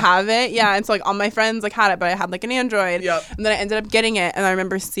to have it. Yeah. And so like all my friends like had it, but I had like an Android. Yep. And then I ended up getting it, and I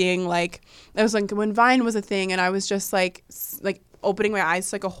remember seeing like, it was like when Vine was a thing, and I was just like opening my eyes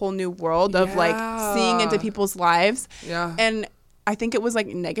to like a whole new world of like seeing into people's lives. Yeah. And I think it was like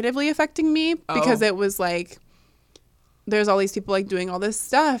negatively affecting me because it was like there's all these people like doing all this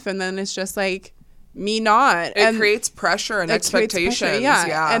stuff, and then it's just like me not. It creates pressure and expectations.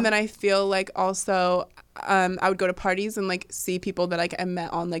 Yeah. And then I feel like also I would go to parties and like see people that like I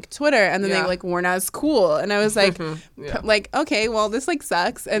met on like Twitter, and then they like weren't as cool, and I was like like, okay, well this like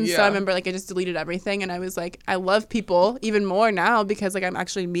sucks. And so I remember like I just deleted everything, and I was like, I love people even more now because like I'm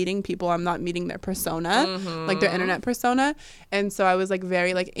actually meeting people. I'm not meeting their persona, like their internet persona. And so I was like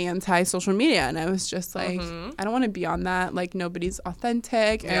very like anti social media, and I was just like I don't want to be on that, like nobody's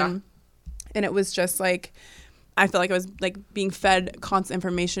authentic. And it was just like I felt like I was like being fed constant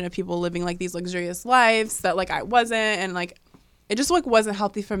information of people living like these luxurious lives that like I wasn't, and like it just like wasn't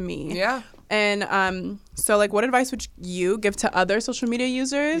healthy for me. Yeah. And so like what advice would you give to other social media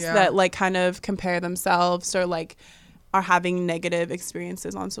users that like kind of compare themselves or like are having negative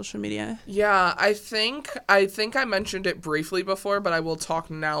experiences on social media? Yeah, I think I mentioned it briefly before, but I will talk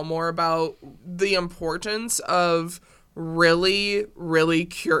now more about the importance of really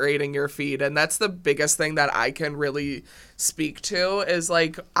curating your feed. And that's the biggest thing that I can really speak to is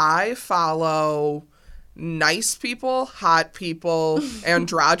like I follow nice people, hot people,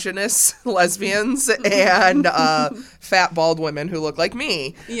 androgynous lesbians, and fat bald women who look like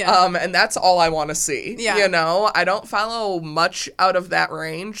me. And that's all I want to see. You know, I don't follow much out of that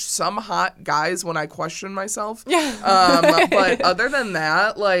range. Some hot guys when I question myself. But other than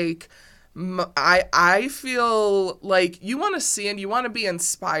that, like I feel like you want to see and you want to be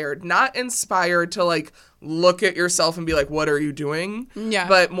inspired, not inspired to like look at yourself and be like, what are you doing?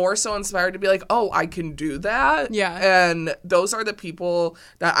 But more so inspired to be like, oh, I can do that. And those are the people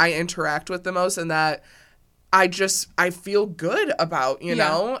that I interact with the most and that I feel good about, you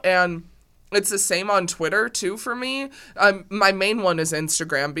know? And it's the same on Twitter too for me. My main one is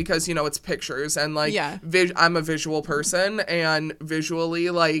Instagram because, you know, it's pictures and like I'm a visual person, and visually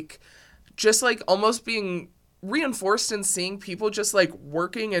like just like almost being reinforced and seeing people just like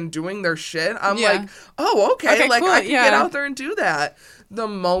working and doing their shit. I'm like, oh, okay like cool. I can get out there and do that. The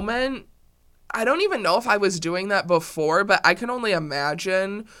moment, I don't even know if I was doing that before, but I can only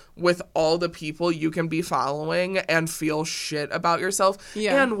imagine with all the people you can be following and feel shit about yourself.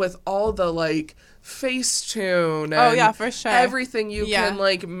 And with all the like Facetune and for sure, everything you can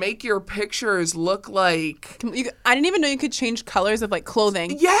like make your pictures look like. I didn't even know you could change colors of like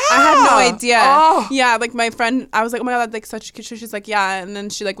clothing. I had no idea. Like my friend, I was like, oh my god, that's like such a cute shirt. She's like, and then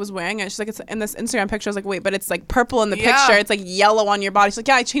she like was wearing it. She's like, it's in this Instagram picture. I was like, wait, but it's like purple in the picture. It's like yellow on your body. She's like,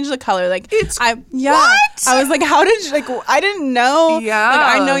 I changed the color. Like what? I was like, how did you, like I didn't know. Like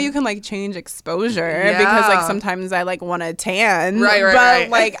I know you can like change exposure because like sometimes I like want to tan. But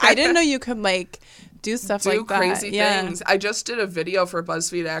like I didn't know you could like do stuff like that. Crazy things. I just did a video for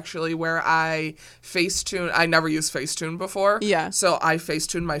BuzzFeed actually where I Facetune. I never used Facetune before. So I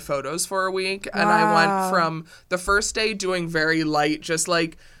Facetuned my photos for a week, and I went from the first day doing very light, just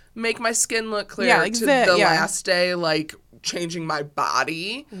like make my skin look clear, to the last day like changing my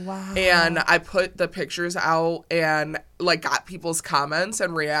body. And I put the pictures out and like got people's comments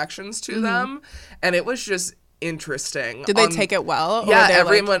and reactions to them, and it was just interesting. Did they take it well?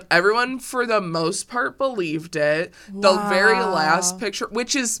 Everyone for the most part believed it. The very last picture,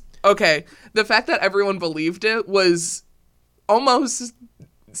 which is okay, the fact that everyone believed it was almost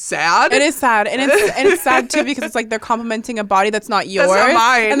sad. It is sad, and it's sad too because it's like they're complimenting a body that's not yours. That's not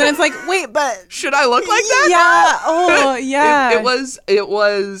mine. And then it's like, wait, but should I look like that? It was.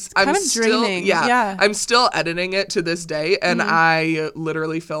 It's kind of draining. I'm still editing it to this day, and I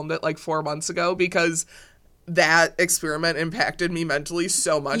literally filmed it like 4 months ago because that experiment impacted me mentally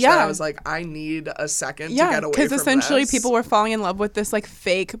so much that I was like, I need a second to get away from this. Because essentially people were falling in love with this like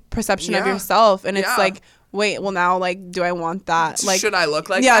fake perception of yourself, and it's like, wait, well now, like, do I want that? Like, should I look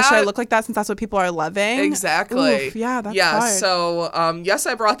like yeah, that? should I look like that since that's what people are loving? Exactly. Oof, yeah, that's yeah. hard. So, yes,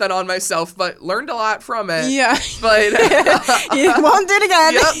 I brought that on myself, but learned a lot from it. Yeah. But You won't do it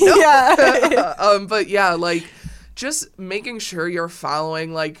again. Yep, nope. Yeah. But yeah, like, just making sure you're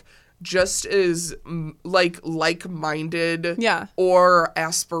following, like, just as like-minded Yeah. or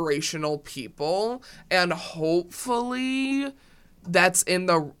aspirational people, and hopefully that's in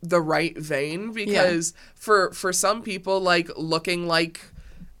the right vein, because for some people, like, looking like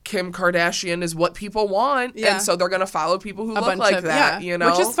Kim Kardashian is what people want, Yeah. and so they're gonna follow people who look bunch like of- that, yeah. you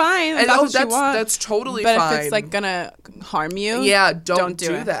know, Which is fine, And that's what you want. that's totally But fine. if it's like gonna harm you, yeah, don't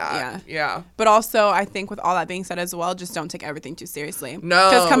do it. that. Yeah. But also, I think with all that being said as well, just don't take everything too seriously. No,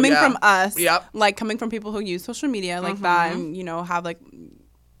 because coming yeah. from us, Yep. like coming from people who use social media like that, and have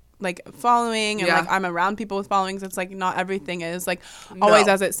like following, and Yeah. like I'm around people with followings, it's like not everything is like always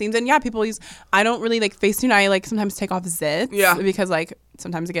No. as it seems. And yeah, people use, I don't really like Facetune. I like sometimes take off zits, Yeah. because like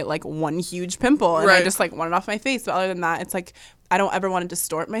sometimes I get like one huge pimple and I Right. just like want it off my face. But other than that, it's like I don't ever want to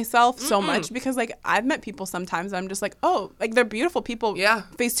distort myself so much, because like I've met people sometimes I'm just like, oh, like they're beautiful people, Yeah.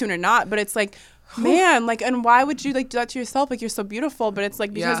 Facetune or not, but it's like, man, like, and why would you like do that to yourself? Like, you're so beautiful. But it's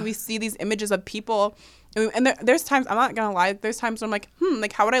like because Yeah. we see these images of people, and there's times, I'm not gonna lie, there's times when I'm like,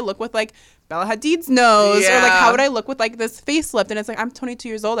 like how would I look with like Bella Hadid's nose, or like Yeah. how would I look with like this facelift? And it's like, I'm 22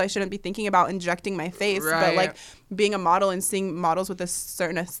 years old, I shouldn't be thinking about injecting my face. But Right. like being a model and seeing models with a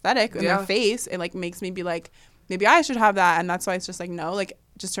certain aesthetic in Yeah. their face, it like makes me be like, maybe I should have that. And that's why it's just like, no, like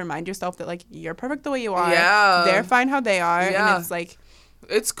just remind yourself that like you're perfect the way you are. Yeah. They're fine how they are. Yeah. And it's like,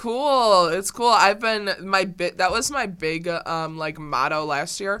 It's cool. I've been that was my big like motto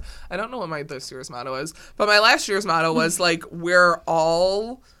last year. I don't know what this year's motto is, but my last year's motto was like, we're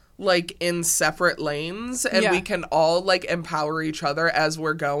all like in separate lanes, and Yeah. we can all like empower each other as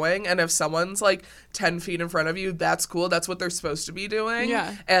we're going. And if someone's like 10 feet in front of you, that's cool. That's what they're supposed to be doing.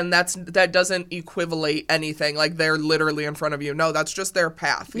 Yeah. And that doesn't equivalate anything. Like they're literally in front of you. No, that's just their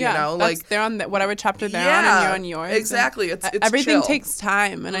path. yeah, You know, that's, like they're on whatever chapter they're on, and you're on yours. Exactly. And It's everything chill. takes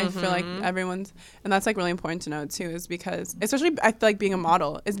time, and I feel like everyone's, and that's like really important to know too, is because especially I feel like being a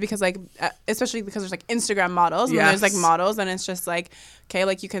model is because like especially because there's like Instagram models, and there's like Yes. models, and it's just like, okay,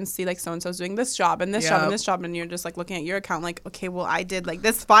 like you can see like so and so's doing this job and this job Yep. and this job, and you're just like looking at your account like, okay, well I did like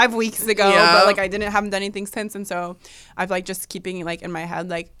this 5 weeks ago, Yep. but like I haven't done anything since. And so I've like just keeping like in my head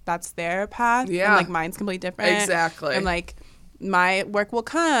like that's their path, Yeah. and like mine's completely different. Exactly. And like my work will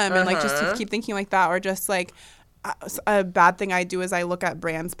come, and like just to keep thinking like that, or just like a bad thing I do is I look at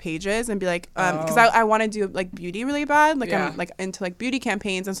brands' pages and be like, because I want to do like beauty really bad, like Yeah. I'm like into like beauty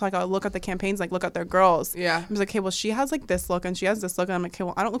campaigns, and so like I'll look at the campaigns, like look at their girls. Yeah. I'm just like, okay, well she has like this look and she has this look, and I'm like, okay,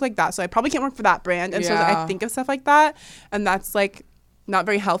 well I don't look like that, so I probably can't work for that brand. And so Yeah. I think of stuff like that, and that's like not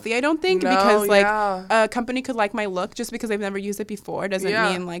very healthy, I don't think, No, because like yeah. a company could like my look just because they've never used it before doesn't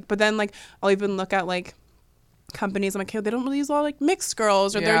Yeah. mean like, but then like I'll even look at like companies, I'm like, okay, they don't really use a lot of like mixed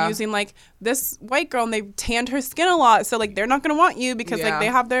girls, or Yeah. they're using like this white girl and they tanned her skin a lot, so like they're not gonna want you because Yeah. like they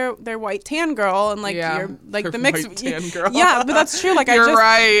have their white tan girl, and like Yeah. you're like Their the mixed white tan girl. Yeah, but that's true. Like You're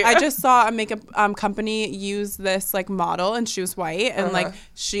right. I just saw a makeup company use this like model, and she was white, and like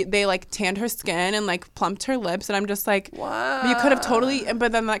they like tanned her skin and like plumped her lips, and I'm just like, Wow. you could have totally,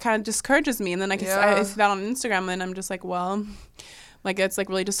 but then that kind of discourages me, and then I Yeah. see that on Instagram, and I'm just like, well, like it's like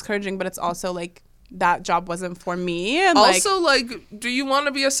really discouraging, but it's also like that job wasn't for me, and Also, like, do you want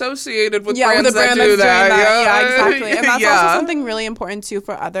to be associated with with brands a brand that do that's doing that? Yeah, exactly. And that's Yeah. also something really important too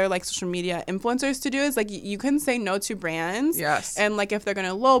for other like social media influencers to do, is like you can say no to brands. Yes. And like if they're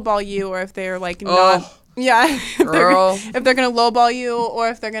gonna lowball you, or if they're like Oh, not, yeah, girl. if they're gonna lowball you, or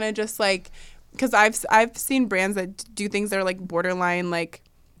if they're gonna just like, because I've seen brands that do things that are like borderline like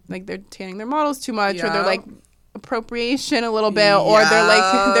they're tanning their models too much, or they're Yeah. like appropriation a little bit, or they're like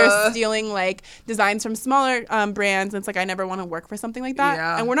Yeah. they're stealing like designs from smaller brands, and it's like I never want to work for something like that.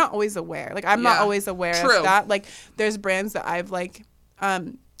 Yeah. And we're not always aware, like I'm not Yeah. always aware True. of that. Like there's brands that I've like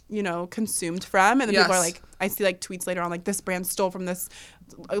consumed from, and then people are Yes. like, I see like tweets later on like, this brand stole from this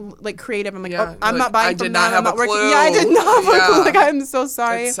like creative. I'm like, Yeah, oh, I'm like, not buying I from did them. not I'm have not a working. clue. Yeah, I did not have a clue. Yeah. Like I'm so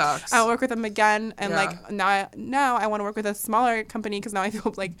sorry. It sucks. I don't work with them again. And Yeah. like now I want to work with a smaller company, because now I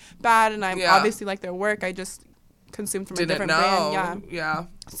feel like bad, and I Yeah. obviously like their work. I just consumed from a Didn't different know. brand. Yeah. Yeah.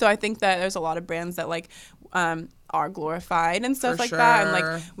 So I think that there's a lot of brands that like are glorified and stuff For like that, and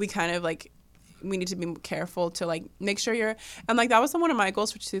sure. like we kind of like we need to be careful to like make sure and like that was one of my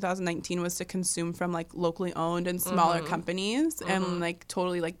goals for 2019 was to consume from like locally owned and smaller companies and like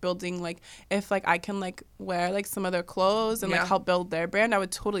totally like building like if like I can like wear like some of their clothes and like help build their brand, I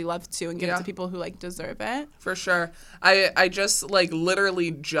would totally love to and give it to people who like deserve it. For sure. I just like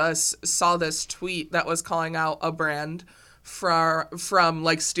literally just saw this tweet that was calling out a brand from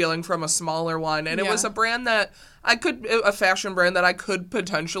like stealing from a smaller one, and it was a brand that a fashion brand that I could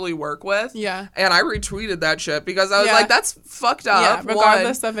potentially work with. Yeah. And I retweeted that shit because I was like, that's fucked up. Yeah,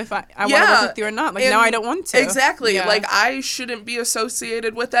 regardless of if I want to work with you or not. Like, now I don't want to. Exactly. Yeah. Like, I shouldn't be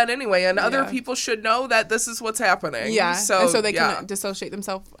associated with that anyway, and other people should know that this is what's happening. Yeah. So, and so they can dissociate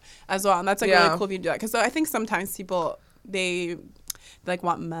themselves as well. And that's, like, really cool if you do that. Because I think sometimes people, they like,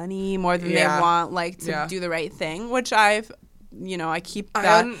 want money more than they want, like, to do the right thing, which I keep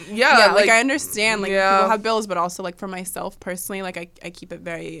that. Like I understand, like people have bills, but also like for myself personally, like I keep it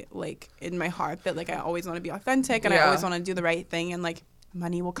very like in my heart that like I always want to be authentic and I always want to do the right thing, and like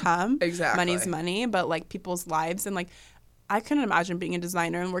money will come. Exactly. Money's money, but like people's lives, and like I couldn't imagine being a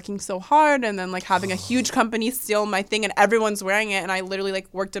designer and working so hard and then like having a huge company steal my thing and everyone's wearing it, and I literally like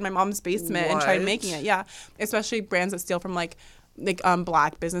worked in my mom's basement and tried making it. Yeah. Especially brands that steal from like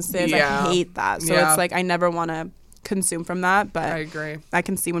black businesses. Yeah. I hate that. So it's like I never want to consume from that, but I agree. I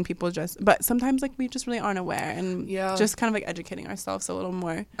can see when people but sometimes like we just really aren't aware, and just kind of like educating ourselves a little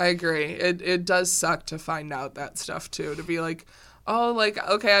more. I agree. It does suck to find out that stuff too, to be like, oh, like,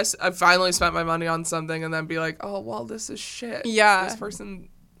 okay, I finally spent my money on something, and then be like, oh, well, this is shit. Yeah. This person,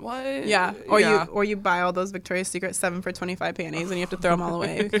 what? Yeah. Or you buy all those Victoria's Secret 7 for $25 panties and you have to throw them all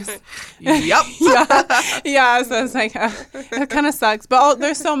away. Because Yep. yeah. So it's like, it kind of sucks. But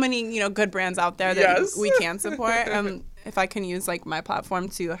there's so many, good brands out there that we can support. If I can use like my platform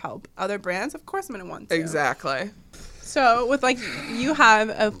to help other brands, of course I'm going to want to. Exactly. So with like, you have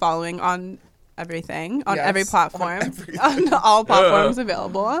a following on everything, on every platform, on all platforms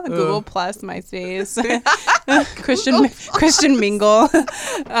available, Google Plus, MySpace, Christian Mingle.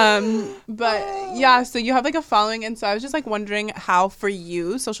 But yeah, so you have like a following, and so I was just like wondering how for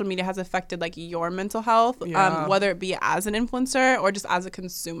you social media has affected like your mental health, whether it be as an influencer or just as a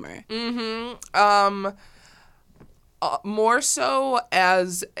consumer. More so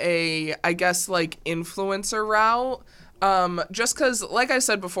as a, I guess, like influencer route, just because, like I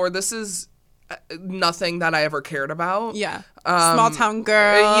said before, this is nothing that I ever cared about. Yeah. Small town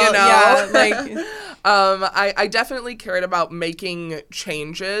girl. Yeah, like I definitely cared about making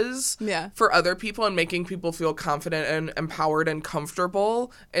changes for other people and making people feel confident and empowered and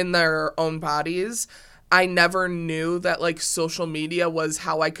comfortable in their own bodies. I never knew that like social media was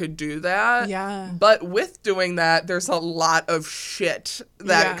how I could do that. Yeah. But with doing that, there's a lot of shit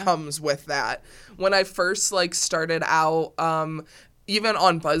that comes with that. When I first like started out, even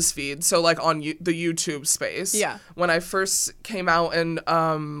on BuzzFeed, so like on the YouTube space. Yeah. When I first came out and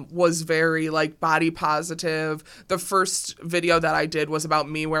was very like body positive, the first video that I did was about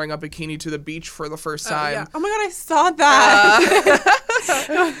me wearing a bikini to the beach for the first time. Yeah. Oh my God, I saw that.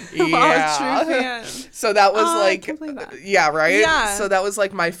 Yeah. True fan. So that was I like, can't believe that. yeah, right? Yeah. So that was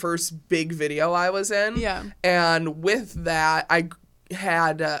like my first big video I was in. Yeah. And with that, I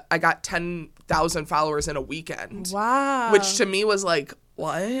got 10,000 followers in a weekend. Wow. Which to me was like,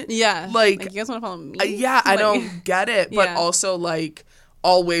 what? Yeah. Like you guys want to follow me? Yeah, I Like- don't get it. But also like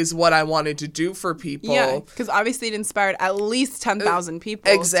always what I wanted to do for people. Yeah, because obviously it inspired at least 10,000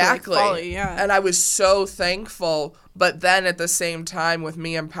 people. Exactly. To, like, follow you, yeah. And I was so thankful. But then at the same time, with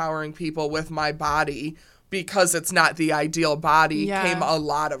me empowering people with my body, because it's not the ideal body, came a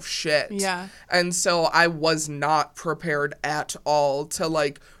lot of shit. Yeah. And so I was not prepared at all to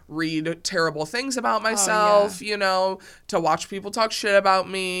like read terrible things about myself, to watch people talk shit about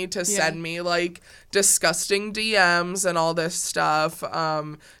me, to send me like disgusting DMs and all this stuff.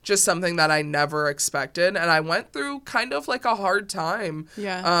 Just something that I never expected. And I went through kind of like a hard time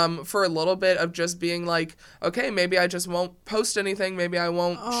for a little bit of just being like, okay, maybe I just won't post anything. Maybe I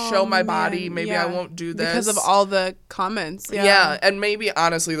won't show my body. Maybe I won't do this. Because of all the comments. Yeah. And maybe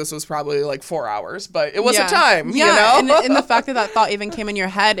honestly, this was probably like 4 hours, but it was a time, you know? And the fact that thought even came in your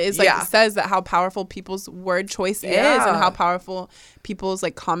head is like, says that how powerful people's word choice is, and how powerful people's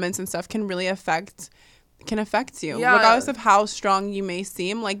like comments and stuff can really affect you, regardless of how strong you may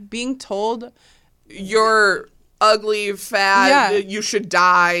seem. Like being told you're ugly, fat, you should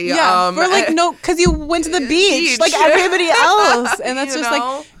die. For like no, because you went to the beach like everybody else, and that's just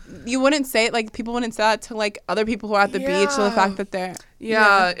like you wouldn't say it, like people wouldn't say that to like other people who are at the beach. So the fact that they're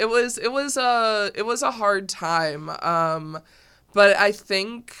it was a hard time, but I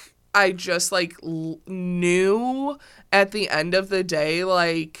think I just like knew at the end of the day,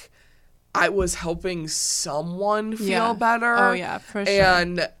 like I was helping someone feel Yeah. better. Oh, yeah, for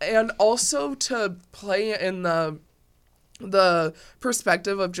sure. And also to play in the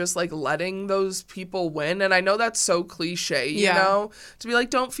perspective of just like letting those people win. And I know that's so cliche, you Yeah. know, to be like,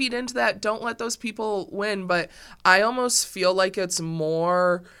 don't feed into that, don't let those people win. But I almost feel like it's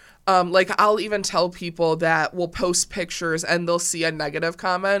more like I'll even tell people that will post pictures and they'll see a negative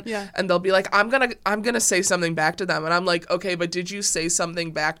comment Yeah. and they'll be like, I'm gonna say something back to them. And I'm like, okay, but did you say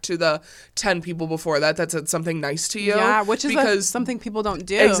something back to the 10 people before that said something nice to you? Yeah, which is because something people don't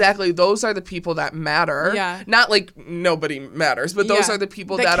do. exactly, those are the people that matter. Yeah. Not like nobody matters, but those Yeah. are the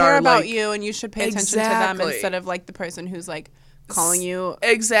people that that care are about like, you, and you should pay attention to them Exactly. instead of like the person who's like calling you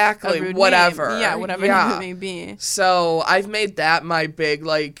exactly a rude whatever. name. Yeah, whatever Yeah. it may be. So I've made that my big,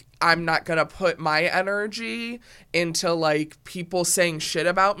 like, I'm not gonna put my energy into like people saying shit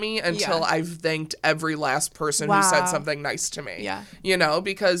about me until Yeah. I've thanked every last person who Wow. said something nice to me. Yeah. You know,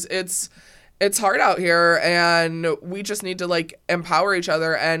 because it's hard out here and we just need to like empower each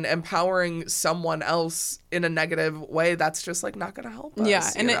other, and empowering someone else in a negative way, that's just like not gonna help us. Yeah,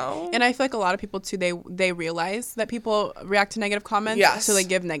 and you know? and I feel like a lot of people too, they realize that people react to negative comments, Yes. so they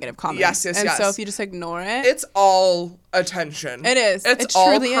give negative comments. Yes, yes, and so yes. if you just ignore it, It's all attention. It is. It's It all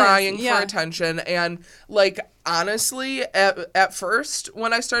truly is. crying Yeah. for attention. And like honestly, at first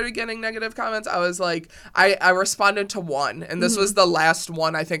when I started getting negative comments, I was like, I responded to one, and this was the last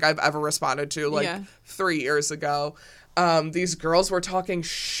one I think I've ever responded to, like Yeah. 3 years ago. These girls were talking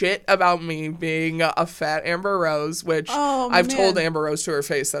shit about me being a fat Amber Rose, which Oh, I've man. told Amber Rose to her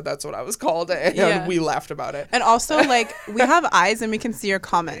face that that's what I was called, and Yeah. we laughed about it. and also like we have eyes and we can see your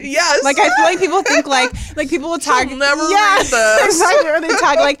comments. Yes. Like I feel like people think like people will tag. She'll never read this. Exactly. Or they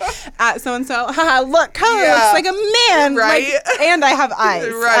tag like at so and so. Haha, look, Kylie Yeah. looks like a man. Right. Like, and I have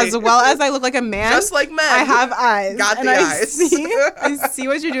eyes Right. as well as I look like a man. Just like men. I have eyes. Got and the I eyes. I see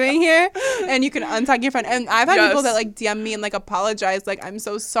what you're doing here, and you can untag your friend. And I've had people Yes. that like DM me and like apologize, like I'm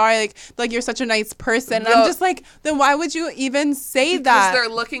so sorry, like you're such a nice person. And The- I'm just like, then why would you even say Because that? they're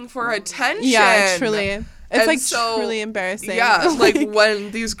looking for attention. Yeah, truly. It's And like so- truly embarrassing. Yeah, like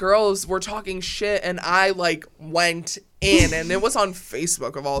when these girls were talking shit and I like went in, and it was on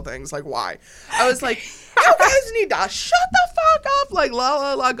Facebook of all things. Like, why? I was like, you guys need to shut the fuck up, like la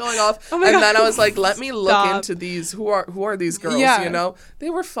la la going off. Oh my and God. then I was like, let me look Stop. into these. Who are these girls? Yeah. You know,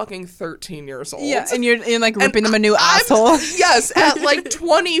 they were fucking 13 years old. Yeah, and you're like And ripping them a new I'm- asshole. Yes, at like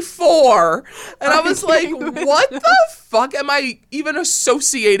 24. And I was like, what the fuck am I even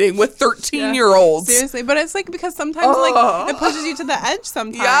associating with 13-year-olds? Seriously, but it's like because sometimes Ugh. like it pushes you to the edge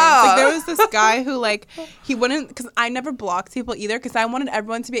sometimes. Yeah. Like there was this guy who like he wouldn't, because I never blocked people either because I wanted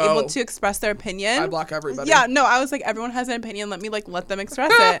everyone to be Oh. able to express their opinion. I block everybody. Yeah, no, I was like everyone has an opinion. Let me let them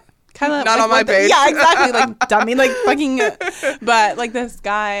express it. Kind of Not on my page. Yeah, exactly. Like dummy, like fucking. But like this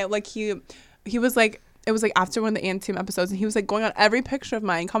guy, like he was like, it was like after one of the Anthem episodes, and he was like going on every picture of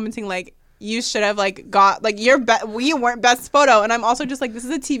mine, commenting like, you should have like got like we weren't best photo. And I'm also just like, this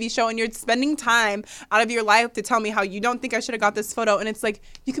is a TV show and you're spending time out of your life to tell me how you don't think I should have got this photo. And it's like,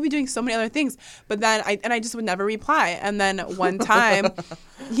 you could be doing so many other things. But then I just would never reply. And then one time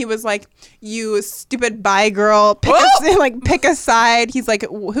he was like, you stupid bi girl, pick a side. He's like,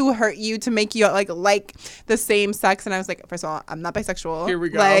 who hurt you to make you like the same sex? And I was like, first of all, I'm not bisexual. Here we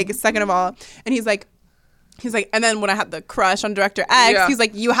go. Like, second of all, and he's like, and then when I had the crush on Director X, Yeah. he's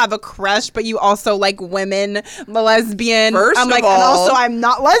like, you have a crush, but you also like women, lesbian. First I'm of like, all, and also I'm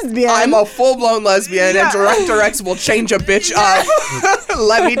not lesbian. I'm a full-blown lesbian, Yeah. and Director X will change a bitch up.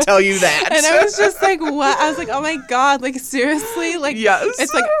 Let me tell you that. and I was just like, what? I was like, oh my God, like seriously? Like, Yes.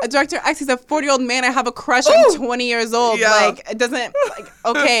 it's like Director X, he's a 40-year-old man. I have a crush. Ooh. I'm 20 years old. Yeah. Like, it doesn't, like,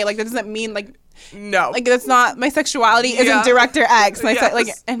 okay, like, that doesn't mean, like, No. like, that's not, my sexuality isn't Yeah. Director X. My Yes. like,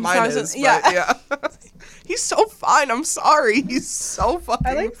 and Mine so I was is, just, yeah. but yeah. He's so fine. I'm sorry. He's so fucking.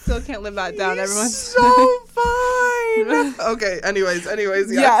 I like still can't live that down. He's Everyone's so fine. Okay. Anyways.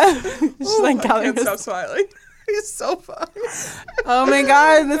 yeah. Yeah. She's like I gathering can't her stop smiling. He's so fun. Oh my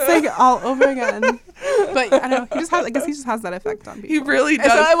God, that's like all over again. But I don't know. I guess he just has that effect on people. He really And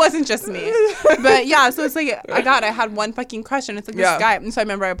does. so it wasn't just me. But yeah, so it's like I had one fucking crush, and it's like this Yeah. guy. And so I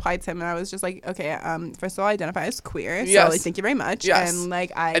remember I replied to him, and I was just like, okay, first of all, I identify as queer, so Yes. like thank you very much. Yes. And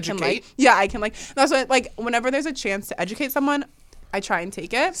like I can like Educate. I can like that's what like whenever there's a chance to educate someone, I try and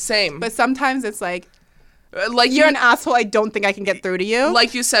take it. Same. But sometimes it's like like you're an asshole. I don't think I can get through to you.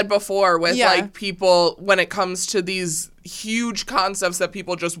 like you said before with Yeah. like people when it comes to these huge concepts that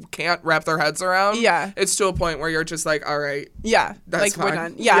people just can't wrap their heads around. Yeah. It's to a point where you're just like, all right. Yeah, That's like we're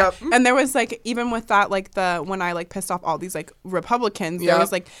fine. done. Yeah, Yep. and there was like even with that like when I like pissed off all these like Republicans, there Yep.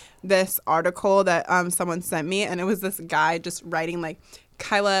 was like this article that someone sent me, and it was this guy just writing like,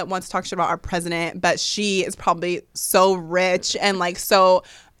 Kyla wants to talk shit about our president, but she is probably so rich and like so.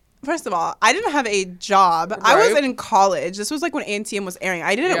 First of all, I didn't have a job. I was in college. This was like when A&TM was airing.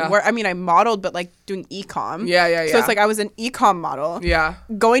 I didn't work. I mean, I modeled, but like doing e-com. Yeah. So it's like I was an e-com model. Yeah.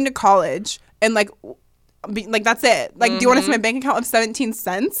 Going to college and like that's it. Like, do you want to see my bank account of 17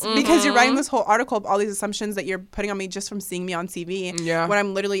 cents? Because you're writing this whole article of all these assumptions that you're putting on me just from seeing me on TV. Yeah. When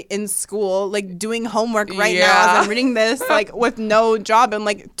I'm literally in school, like doing homework right now as I'm reading this, like with no job and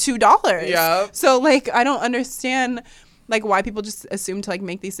like $2. Yeah. So like, I don't understand like why people just assume to like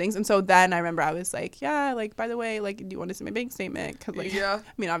make these things. And so then I remember I was like, yeah, like by the way, like do you want to see my bank statement? Because like, I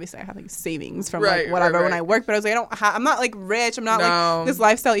mean, obviously I have like savings from like whatever when I work, but I was like, I'm not like rich. I'm not like this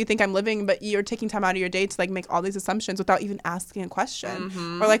lifestyle you think I'm living, but you're taking time out of your day to like make all these assumptions without even asking a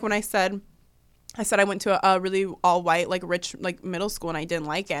question. Or like when I said I went to a really all white like rich like middle school and I didn't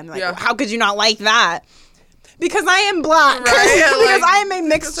like it. And like, well, how could you not like that? Because I am black. Because like, I am a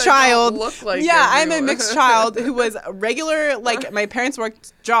mixed child. I'm a mixed child who was regular. Like my parents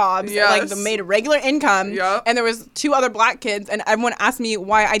worked jobs, like they made a regular income, and there was 2 other black kids, and everyone asked me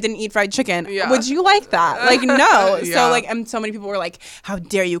why I didn't eat fried chicken. Would you like that? Like no. So like, and so many people were like, "How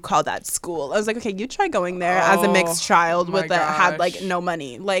dare you call that school?" I was like, "Okay, you try going there as a mixed child had like no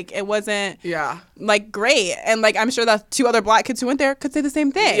money. Like it wasn't like great." And like I'm sure that 2 other black kids who went there could say the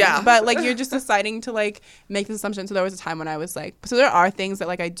same thing. Yeah. But like you're just deciding to like make this assumption. So there was a time when I was like, so there are things that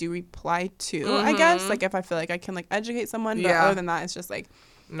like I do reply to, I guess, like if I feel like I can like educate someone, but other than that, it's just like,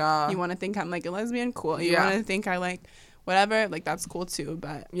 nah, you want to think I'm like a lesbian, cool. You want to think I like whatever, like that's cool too.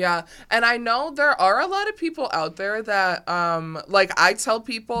 But and I know there are a lot of people out there that like I tell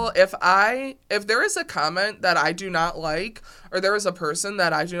people if there is a comment that I do not like, or there is a person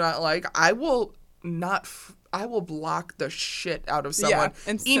that I do not like, I will block the shit out of someone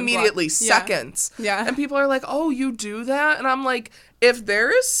immediately, seconds. Yeah. And people are like, oh, you do that? And I'm like, if there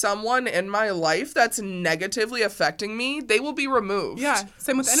is someone in my life that's negatively affecting me, they will be removed. Yeah,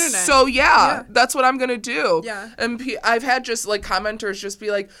 same with the internet. So, that's what I'm going to do. Yeah. And I've had just, like, commenters just be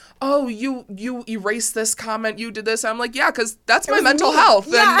like, oh, you erased this comment, you did this. And I'm like, yeah, because that's my mental health.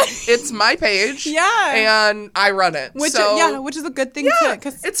 And it's my page. And I run it. Which is a good thing, too.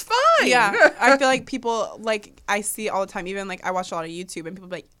 Cause, it's fine. Yeah. I feel like people, like, I see all the time, even, like, I watch a lot of YouTube, and people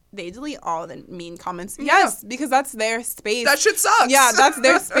be like, they delete all the mean comments. Yes, because that's their space. That shit sucks. Yeah, that's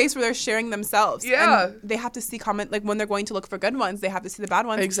their space where they're sharing themselves. Yeah. And they have to see comment, like when they're going to look for good ones, they have to see the bad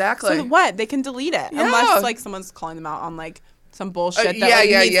ones. Exactly. So what? They can delete it. Yeah. Unless like someone's calling them out on like some bullshit that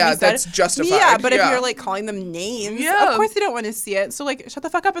needs to be said. That's justified. Yeah, but if you're like calling them names, of course you don't want to see it. So like shut the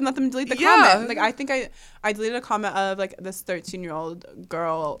fuck up and let them delete the comment. Like I think I deleted a comment of like this 13-year-old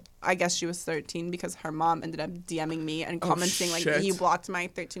girl. I guess she was 13 because her mom ended up DMing me and commenting like, you blocked my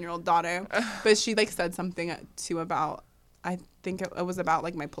 13-year-old daughter. But she like said something too about, I think it was about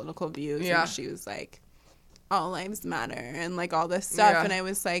like my political views. And she was like, all lives matter and like all this stuff. And I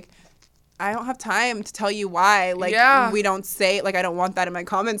was like, I don't have time to tell you why. Like we don't say, like I don't want that in my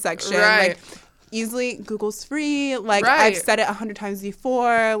comment section. Like easily, Google's free. Like I've said it 100 times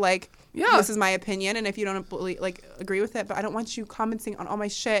before. Like this is my opinion, and if you don't like agree with it, but I don't want you commenting on all my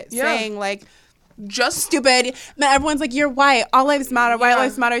shit saying like just stupid. Man, everyone's like, you're white, all lives matter, white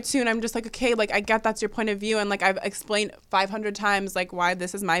lives matter too, and I'm just like, okay, like I get that's your point of view, and like I've explained 500 times like why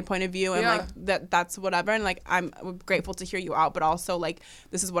this is my point of view, and like that's whatever, and like I'm grateful to hear you out, but also like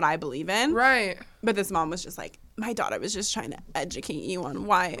this is what I believe in. Right. But this mom was just like, my daughter was just trying to educate you on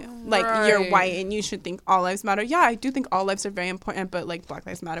why, like, you're white and you should think all lives matter. Yeah, I do think all lives are very important, but, like, Black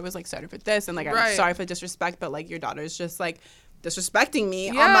Lives Matter was, like, started for this, and, like, I'm sorry for disrespect, but, like, your daughter is just, like, disrespecting me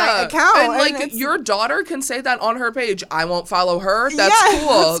on my account. And, like, your daughter can say that on her page. I won't follow her. That's cool.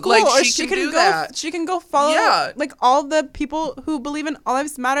 That's cool. Like, or she can do that. She can go follow, like, all the people who believe in all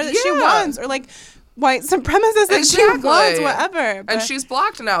lives matter that she wants, or, like, white supremacists that she wants, whatever. But, and she's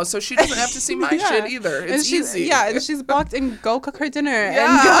blocked now, so she doesn't have to see my shit either. It's easy. Yeah, and she's blocked and go cook her dinner and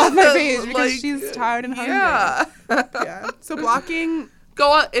get off my page because she's tired and hungry. So blocking...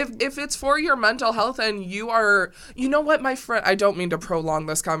 Go on, if it's for your mental health and you are, you know what, my friend, I don't mean to prolong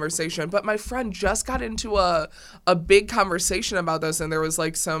this conversation, but my friend just got into a big conversation about this, and there was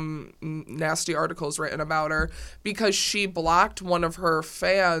like some nasty articles written about her because she blocked one of her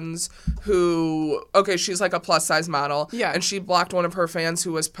fans who, okay, she's like a plus size model, and she blocked one of her fans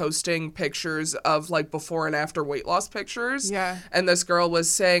who was posting pictures of like before and after weight loss pictures, and this girl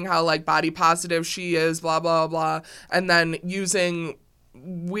was saying how like body positive she is, blah, blah, blah, and then using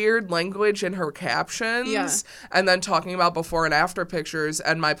weird language in her captions and then talking about before and after pictures,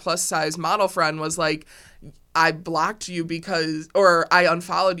 and my plus size model friend was like, I blocked you because, or I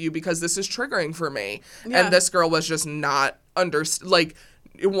unfollowed you because this is triggering for me. And this girl was just not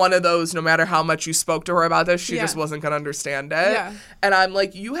one of those, no matter how much you spoke to her about this, she Yeah. just wasn't going to understand it. Yeah. And I'm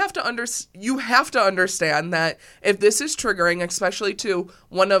like, you have to understand that if this is triggering, especially to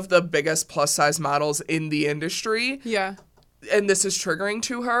one of the biggest plus size models in the industry, Yeah. and this is triggering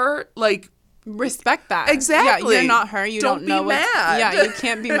to her, like, Respect that. Exactly. Yeah, you're not her. You don't Don't know be what's... mad. Yeah, you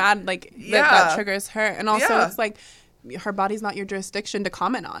can't be mad, like, Yeah. that triggers her. And also, Yeah. it's like, her body's not your jurisdiction to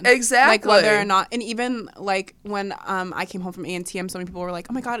comment on. Exactly. Like, whether or not... And even, like, when I came home from ANTM, so many people were like,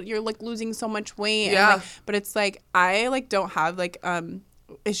 oh, my God, you're, like, losing so much weight. Yeah. And, like, but it's like, I, like, don't have, like...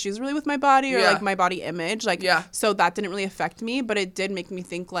 issues really with my body or Yeah. like my body image, like, Yeah. so that didn't really affect me, but it did make me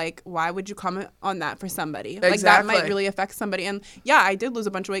think, like, why would you comment on that for somebody? Like, that might Exactly. really affect somebody. And yeah, I did lose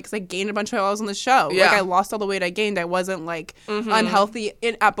a bunch of weight because I gained a bunch of weight while I was on the show. Yeah. Like, I lost all the weight I gained. I wasn't like unhealthy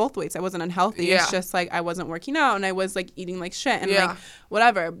at both weights. I wasn't unhealthy. Yeah. It's just like I wasn't working out and I was like eating like shit and Yeah. like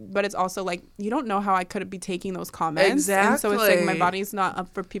whatever. But it's also like, you don't know how I could be taking those comments. And so it's like my Exactly. body's not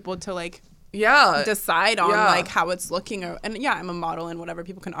up for people to like yeah. decide on Yeah. like how it's looking, or and yeah, I'm a model and whatever,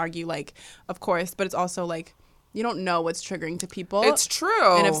 people can argue, like, of course, but it's also like you don't know what's triggering to people. It's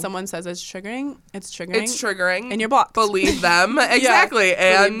true. And if someone says it's triggering, it's triggering. It's triggering. And you're blocked. Believe them. Exactly. believe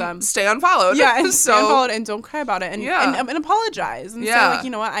And them. stay unfollowed. Yeah, and so, stay unfollowed and don't cry about it, and Yeah. and apologize and Yeah. say, like, you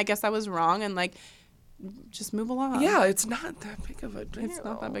know what, I guess I was wrong, and like just move along. Yeah, it's not that big of a deal. It's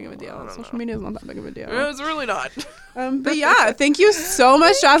not that big of a deal. Social media is not that big of a deal. It's really not. But yeah, thank you so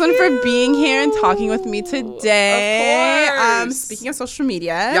much, Jasmine, for being here and talking with me today. Of course. Speaking of social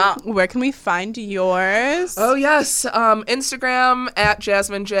media, Yeah. where can we find yours? Oh yes, Instagram at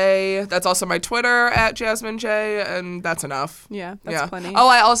Jasmine J. That's also my Twitter at Jasmine J. And that's enough. Yeah, that's plenty. Oh,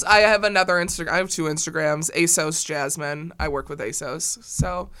 I have another Instagram. I have 2 Instagrams. ASOS Jasmine. I work with ASOS,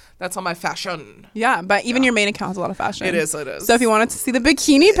 so that's on my fashion. Yeah, but even your main account has a lot of fashion. It is. It is. So if you wanted to see the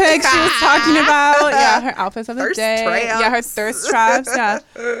bikini pics she was talking about, yeah, her outfits of the Thirst day, traps. yeah, her thirst traps, yeah.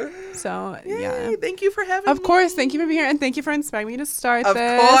 So yeah. Yay, thank you for having me. Of course, thank you for being here, and thank you for inspiring me to start Of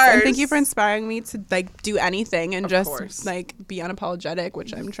this. And thank you course. for inspiring me to like do anything and just course. like be unapologetic,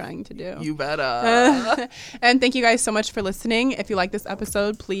 which I'm trying to do. You better. And thank you guys so much for listening. If you like this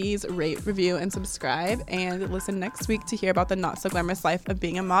episode, please rate, review, and subscribe. And listen next week to hear about the not so glamorous life of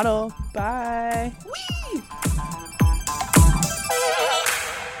being a model. Bye. Whee!